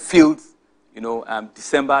 fun-filled,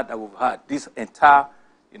 December that we've had. This entire,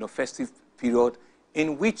 festive period,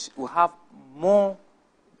 in which we have more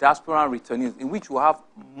diaspora returnees, in which we have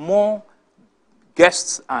more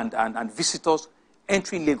guests and visitors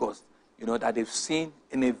entering Lagos, that they've seen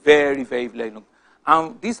in a very, very, very long.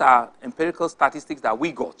 And these are empirical statistics that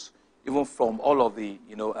we got, even from all of the,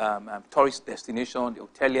 tourist destinations, the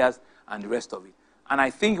hoteliers, and the rest of it. And I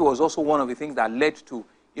think it was also one of the things that led to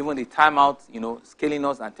even the timeout, scaling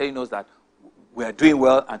us and telling us that we are doing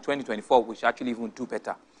well, and 2024 we should actually even do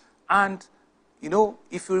better. And,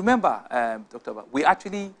 if you remember, Dr. we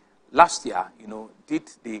actually, last year, did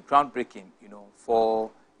the groundbreaking, for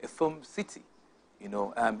a film city, in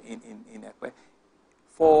Ekwe.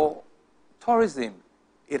 For tourism,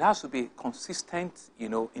 it has to be consistent,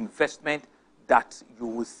 investment that you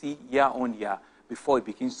will see year on year before it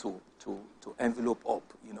begins to envelope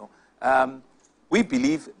up, We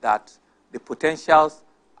believe that the potentials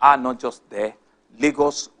are not just there.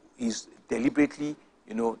 Lagos is deliberately,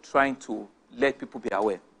 trying to let people be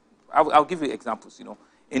aware. I'll give you examples,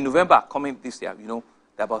 In November, coming this year, there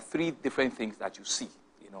are about 3 different things that you see,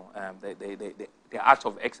 the Art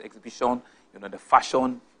of X exhibition, the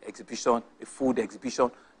fashion exhibition, the food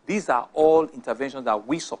exhibition. These are all interventions that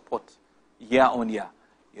we support year on year.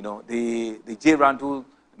 The J. Randall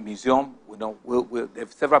Museum,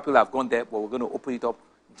 several people have gone there, but we're going to open it up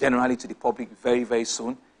generally to the public very, very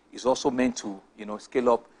soon. It's also meant to, scale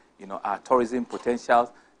up, our tourism potentials.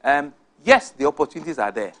 Yes, the opportunities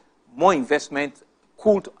are there. More investment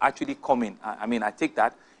could actually come in. I take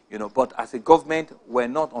that, but as a government, we're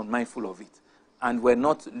not unmindful of it. And we're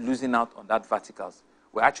not losing out on that verticals.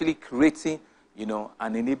 We're actually creating,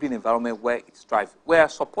 an enabling environment where it strives. We're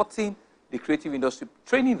supporting the creative industry,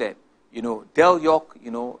 training them. Del York,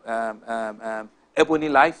 Ebony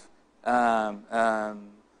Life,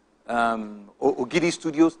 Ogidi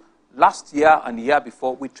Studios. Last year and the year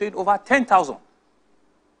before, we trained over 10,000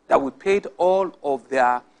 that we paid all of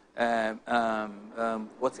their, their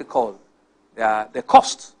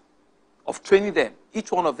cost of training them.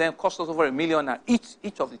 Each one of them cost us over $1 million,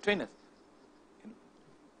 each of the trainers.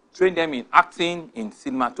 Train them in acting, in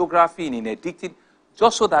cinematography, in editing,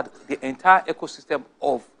 just so that the entire ecosystem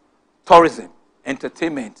of tourism,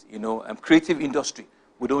 entertainment, creative industry,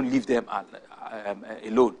 we don't leave them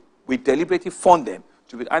alone. We deliberately fund them.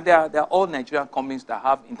 And they're all Nigerian companies that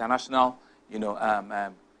have international, the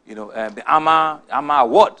AMA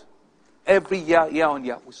Award. Every year on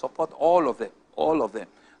year, we support all of them,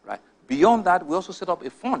 right? Beyond that, we also set up a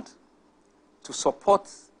fund to support,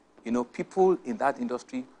 people in that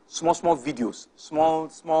industry, small videos, small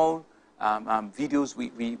videos.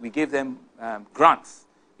 We gave them grants,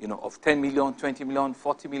 of 10 million, 20 million,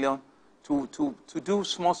 40 million to do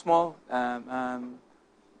small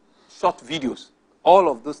short videos. All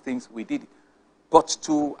of those things we did. But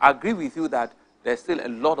to agree with you that there's still a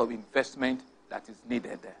lot of investment that is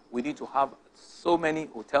needed there. We need to have so many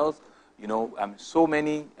hotels, so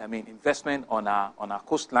many, investment on our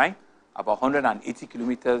coastline, about 180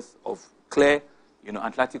 kilometers of clear,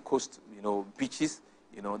 Atlantic coast, beaches,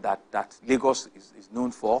 that Lagos is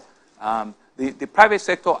known for. The private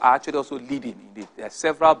sector are actually also leading in it. There are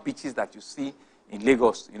several beaches that you see in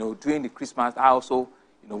Lagos, during the Christmas. I also,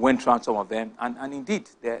 went around some of them, and indeed,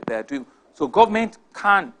 they're doing. So government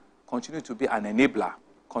can continue to be an enabler,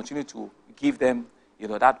 continue to give them,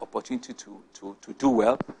 that opportunity to do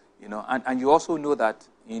well, and you also know that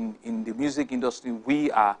in the music industry, we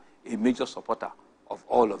are a major supporter of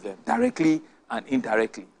all of them, directly and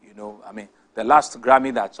indirectly, the last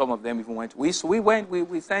Grammy that some of them even went, we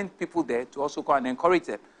sent people there to also go and encourage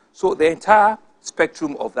them. So the entire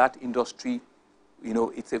spectrum of that industry,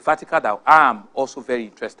 it's a vertical that I'm also very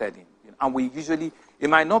interested in. And we usually, it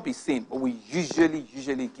might not be seen, but we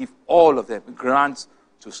usually give all of them grants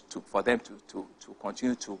for them to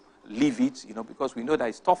continue to live it, because we know that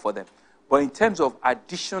it's tough for them. But in terms of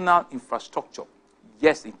additional infrastructure,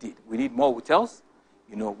 yes, indeed, we need more hotels,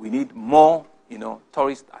 we need more,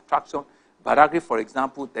 tourist attraction. Badagry, for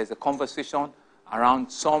example, there's a conversation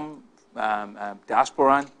around some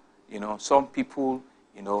diasporan, some people,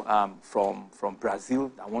 you know, from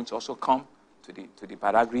Brazil that want to also come to the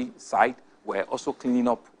Badagry side. We're also cleaning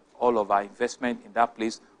up all of our investment in that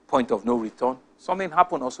place, point of no return. Something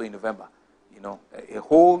happened also in November. You know, a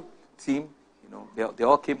whole team, you know, they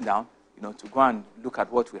all came down, you know, to go and look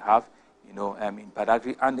at what we have, you know, in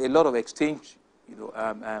Badagry, and a lot of exchange, you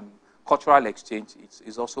know, cultural exchange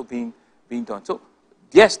is also being done. So,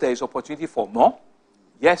 yes, there is opportunity for more.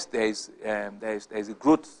 Yes, there is a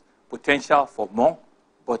growth potential for more,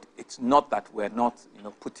 but it's not that we're not, you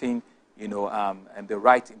know, putting, you know, the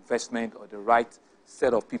right investment or the right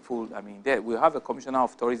set of people. I mean, we have a commissioner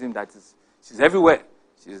of tourism she's everywhere.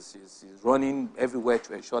 She's running everywhere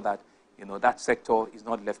to ensure that, you know, that sector is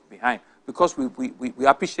not left behind, because we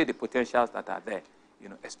appreciate the potentials that are there, you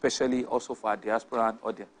know, especially also for our diaspora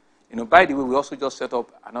audience. You know, by the way, we also just set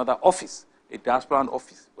up another office, a diaspora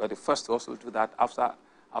office. We're the first to also do that after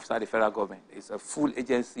the federal government. It's a full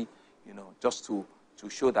agency, you know, just to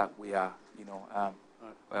show that we are, you know,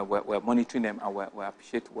 we're monitoring them and we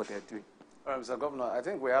appreciate what they're doing. All right, Mr. Governor, I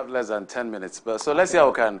think we have less than 10 minutes. So let's see how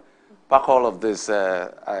we can pack all of this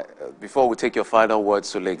before we take your final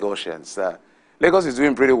words to Lagosians. Lagos is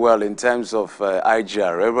doing pretty well in terms of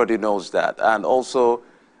IGR. Everybody knows that. And also,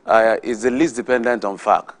 is the least dependent on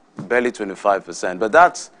FAC, barely 25%. But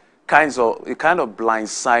that's kind of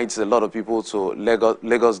blindsides a lot of people to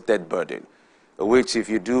Lagos debt burden, which if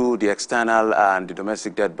you do the external and the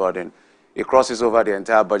domestic debt burden, it crosses over the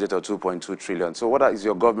entire budget of 2.2 trillion. So what is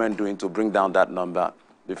your government doing to bring down that number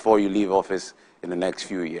before you leave office in the next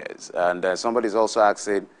few years? And somebody's also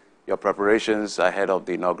asking your preparations ahead of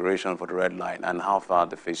the inauguration for the Red Line and how far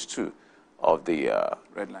the phase 2 of the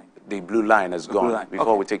Red Line, the Blue Line has gone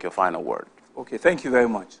before we take your final word. Okay, thank you very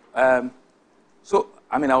much. So,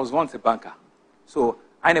 I mean, I was once a banker, so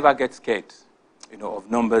I never get scared, you know, of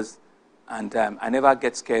numbers, and I never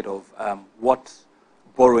get scared of what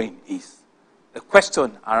borrowing is. The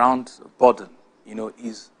question around burden, you know,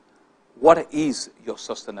 is what is your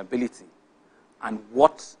sustainability and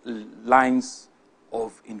what lines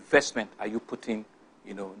of investment are you putting,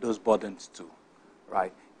 you know, those burdens to,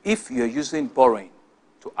 right? If you're using borrowing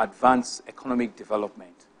to advance economic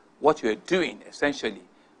development, what you're doing essentially,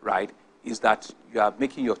 right, is that you are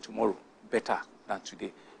making your tomorrow better than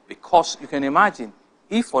today. Because you can imagine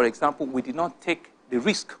if, for example, we did not take the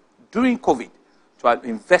risk during COVID to have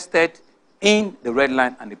invested in the Red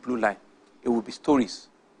Line and the Blue Line, it will be stories.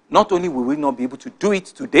 Not only will we not be able to do it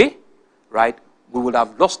today, right, we would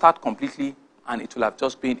have lost that completely, and it will have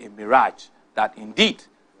just been a mirage that indeed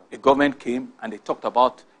the government came and they talked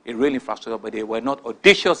about a rail infrastructure, but they were not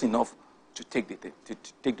audacious enough to take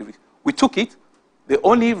the risk. We took it. The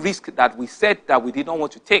only risk that we said that we did not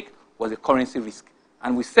want to take was a currency risk.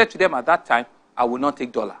 And we said to them at that time, I will not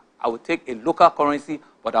take dollar. I will take a local currency,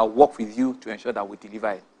 but I'll work with you to ensure that we deliver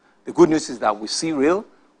it. The good news is that we see rail,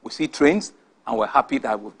 we see trains, and we're happy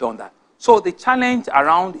that we've done that. So the challenge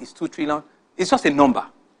around is 2 trillion. It's just a number.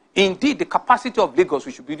 Indeed, the capacity of Lagos,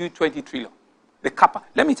 we should be doing 20 trillion.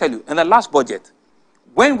 Let me tell you, in the last budget,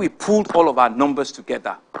 when we pulled all of our numbers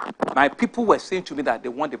together, my people were saying to me that they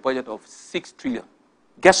want a budget of 6 trillion.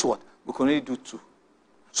 Guess what? We can only do 2.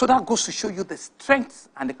 So that goes to show you the strength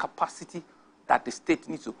and the capacity that the state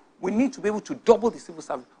needs to. We need to be able to double the civil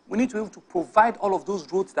service. We need to be able to provide all of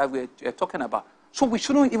those roads that we're talking about. So we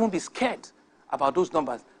shouldn't even be scared about those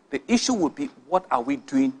numbers. The issue would be, what are we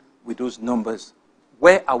doing with those numbers?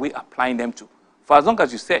 Where are we applying them to? For as long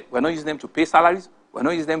as you said, we're not using them to pay salaries, we're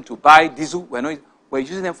not using them to buy diesel, we're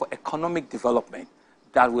using them for economic development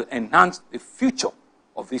that will enhance the future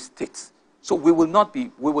of these states. So we will not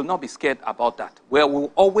be scared about that. We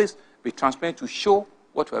will always be transparent to show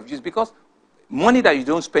what we have used, because money that you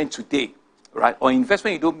don't spend today, right, or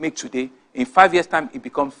investment you don't make today, in 5 years' time, it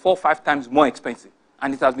becomes 4 or 5 times more expensive.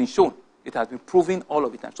 And it has been shown. It has been proven all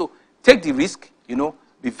of the time. So take the risk, you know,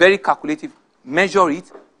 be very calculative, measure it,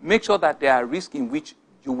 make sure that there are risks in which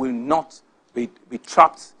you will not be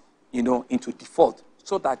trapped, you know, into default.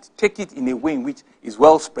 So that take it in a way in which is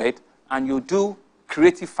well spread, and you do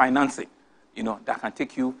creative financing, you know, that can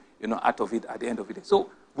take you, you know, out of it at the end of the day. So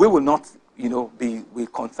we will not, you know, be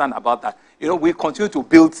concerned about that. You know, we continue to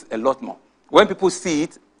build a lot more. When people see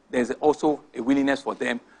it, there's also a willingness for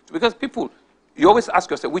them to, because people, you always ask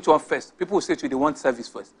yourself, which one first? People will say to you, they want service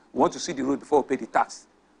first. We want to see the road before we pay the tax.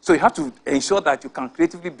 So you have to ensure that you can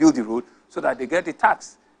creatively build the road so that they get the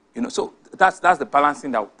tax. You know, so that's the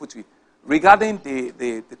balancing that we put to it. Regarding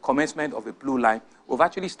the commencement of the Blue Line, we've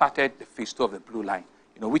actually started the phase 2 of the Blue Line,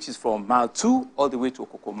 you know, which is from mile 2 all the way to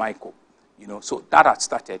Okokomaiko. You know, so that has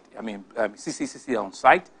started. I mean, CCCC are on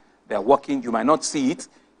site. They're working. You might not see it.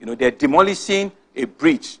 You know, they're demolishing a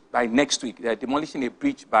bridge by next week. They're demolishing a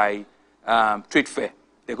bridge by Trade Fair.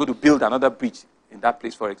 They're going to build another bridge in that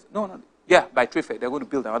place for by Trade Fair. They're going to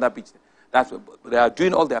build another bridge. That's what, they are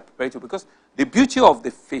doing all their preparatory, because the beauty of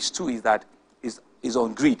the phase 2 is that is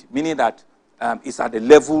on grid, meaning that it's at the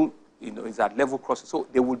level, it's at level crossing. So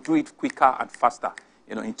they will do it quicker and faster.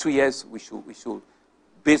 In 2 years, we should,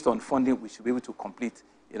 based on funding, we should be able to complete,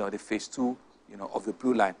 the phase 2, of the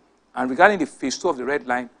blue line. And regarding the phase 2 of the red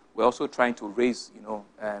line, we're also trying to raise,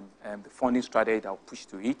 the funding strategy that will push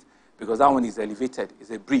to it, because that one is elevated.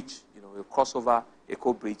 It's a bridge, a crossover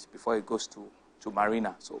eco bridge before it goes to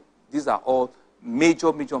Marina. So these are all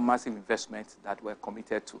major, massive investments that we're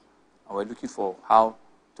committed to. And we're looking for how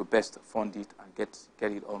to best fund it and get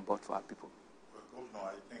it on board for our people. Well, Governor,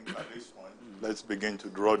 I think at this point, let's begin to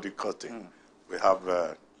draw the curtain. We have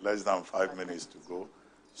less than 5 minutes to go.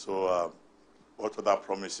 So what other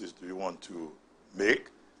promises do you want to make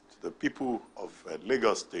to the people of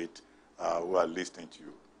Lagos State who are listening to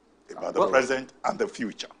you about the present and the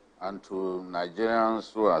future? And to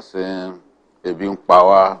Nigerians who are saying, a being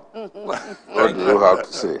power, what do you have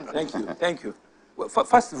to say? Thank you. Well,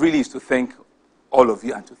 first, really, is to thank all of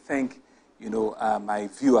you and to thank, my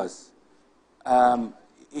viewers.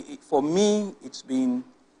 For me, it's been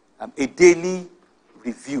a daily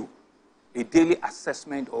review, a daily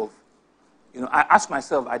assessment of, I ask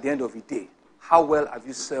myself at the end of the day, how well have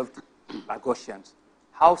you served Lagosians?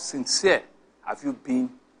 How sincere have you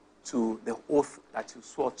been to the oath that you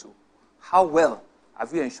swore to? How well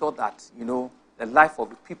have you ensured that, the life of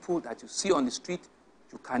the people that you see on the street,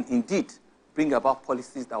 you can indeed bring about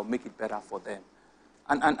policies that will make it better for them?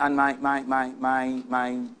 And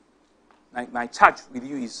my charge with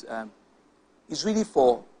you is really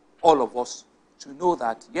for all of us to know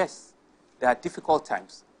that, yes, there are difficult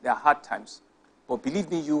times, there are hard times, but believe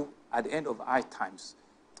me, at the end of hard times,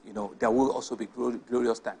 there will also be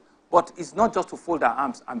glorious time. But it's not just to fold our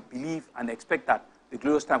arms and believe and expect that the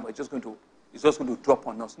glorious time is just going to drop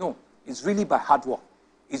on us. No, it's really by hard work.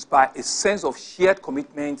 It's by a sense of shared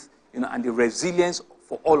commitment, and the resilience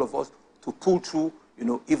for all of us to pull through,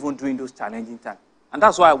 even during those challenging times. And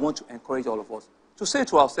that's why I want to encourage all of us to say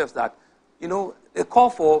to ourselves that, a call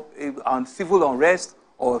for civil unrest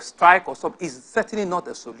or strike or something is certainly not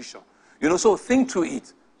a solution. So think through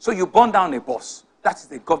it. So you burn down a bus. That is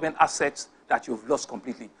the government assets that you've lost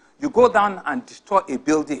completely. You go down and destroy a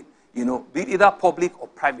building, be it either public or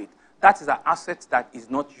private. That is an asset that is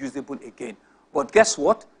not usable again. But guess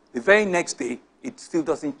what? The very next day, it still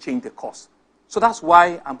doesn't change the cost. So that's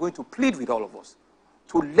why I'm going to plead with all of us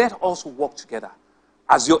to let us work together.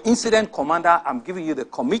 As your incident commander, I'm giving you the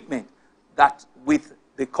commitment that with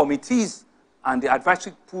the committees and the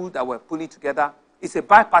advisory pool that we're pulling together, it's a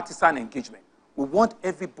bipartisan engagement. We want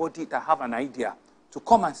everybody that have an idea to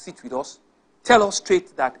come and sit with us, tell us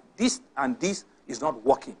straight that this and this is not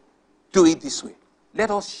working. Do it this way.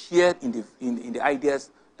 Let us share in the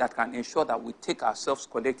ideas that can ensure that we take ourselves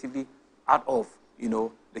collectively out of,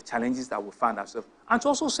 the challenges that we find ourselves. And to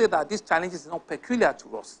also say that these challenges are not peculiar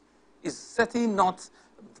to us. It's certainly not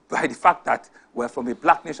by the fact that we're from a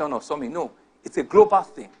black nation or something. No, it's a global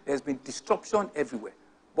thing. There's been disruption everywhere.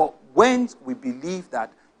 But when we believe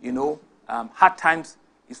that, hard times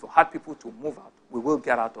is for hard people to move out, we will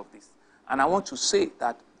get out of this. And I want to say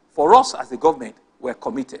that for us as a government, we're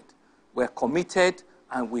committed. We're committed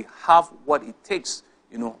and we have what it takes,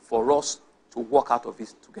 for us to work out of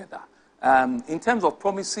this together. In terms of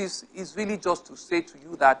promises, it's really just to say to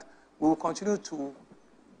you that we will continue to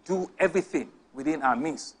do everything within our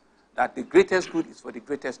means, that the greatest good is for the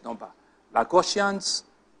greatest number. Lagosians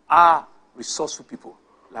are resourceful people.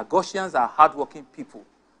 Lagosians are hardworking people.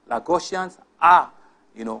 Lagosians are,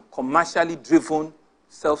 commercially driven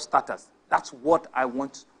self-starters. That's what I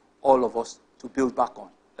want all of us to build back on.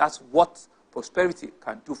 That's what prosperity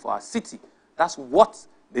can do for our city. That's what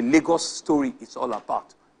the Lagos story is all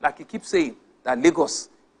about. Like you keep saying, that Lagos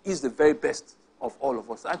is the very best of all of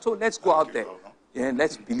us. And so let's go out there and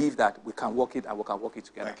let's believe that we can work it and we can work it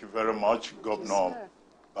together. Thank you very much, Governor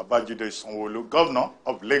Babajide Sanwo-Olu, Governor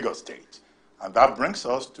of Lagos State. And that brings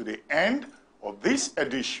us to the end of this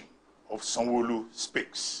edition of Sanwo-Olu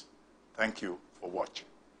Speaks. Thank you for watching.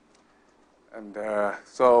 And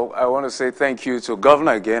so I want to say thank you to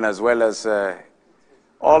Governor again, as well as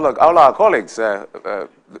all our colleagues.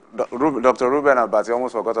 Dr. Ruben Albati,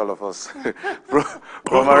 almost forgot all of us.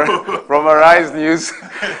 from Arise News,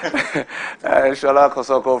 Shola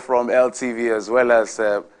Kosoko from LTV, as well as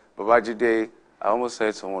Babajide I almost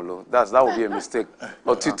said Sanwo-Olu. That would be a mistake.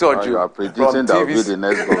 Otitoju You are predicting that will be the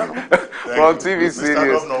next governor. From TVC Mr.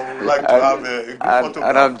 News. Governor, would like to have a good photograph.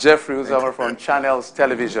 And I'm Jeffrey Uzama from Channels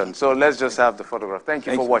Television. So let's just have the photograph. Thank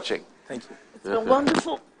you for watching. Thank you. It's been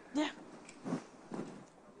wonderful. Yeah.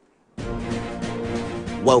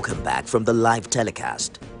 Welcome back from the live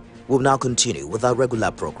telecast. We'll now continue with our regular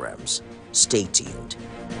programs. Stay tuned.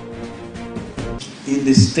 In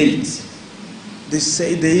the States, they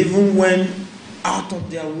say they even went out of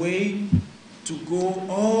their way to go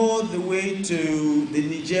all the way to the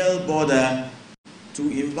Niger border to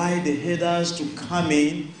invite the headers to come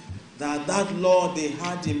in, that law they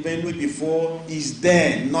had in Benue before is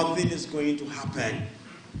there. Nothing is going to happen.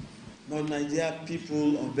 But Nigeria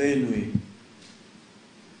people of Benue,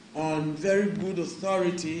 on very good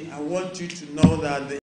authority, I want you to know that the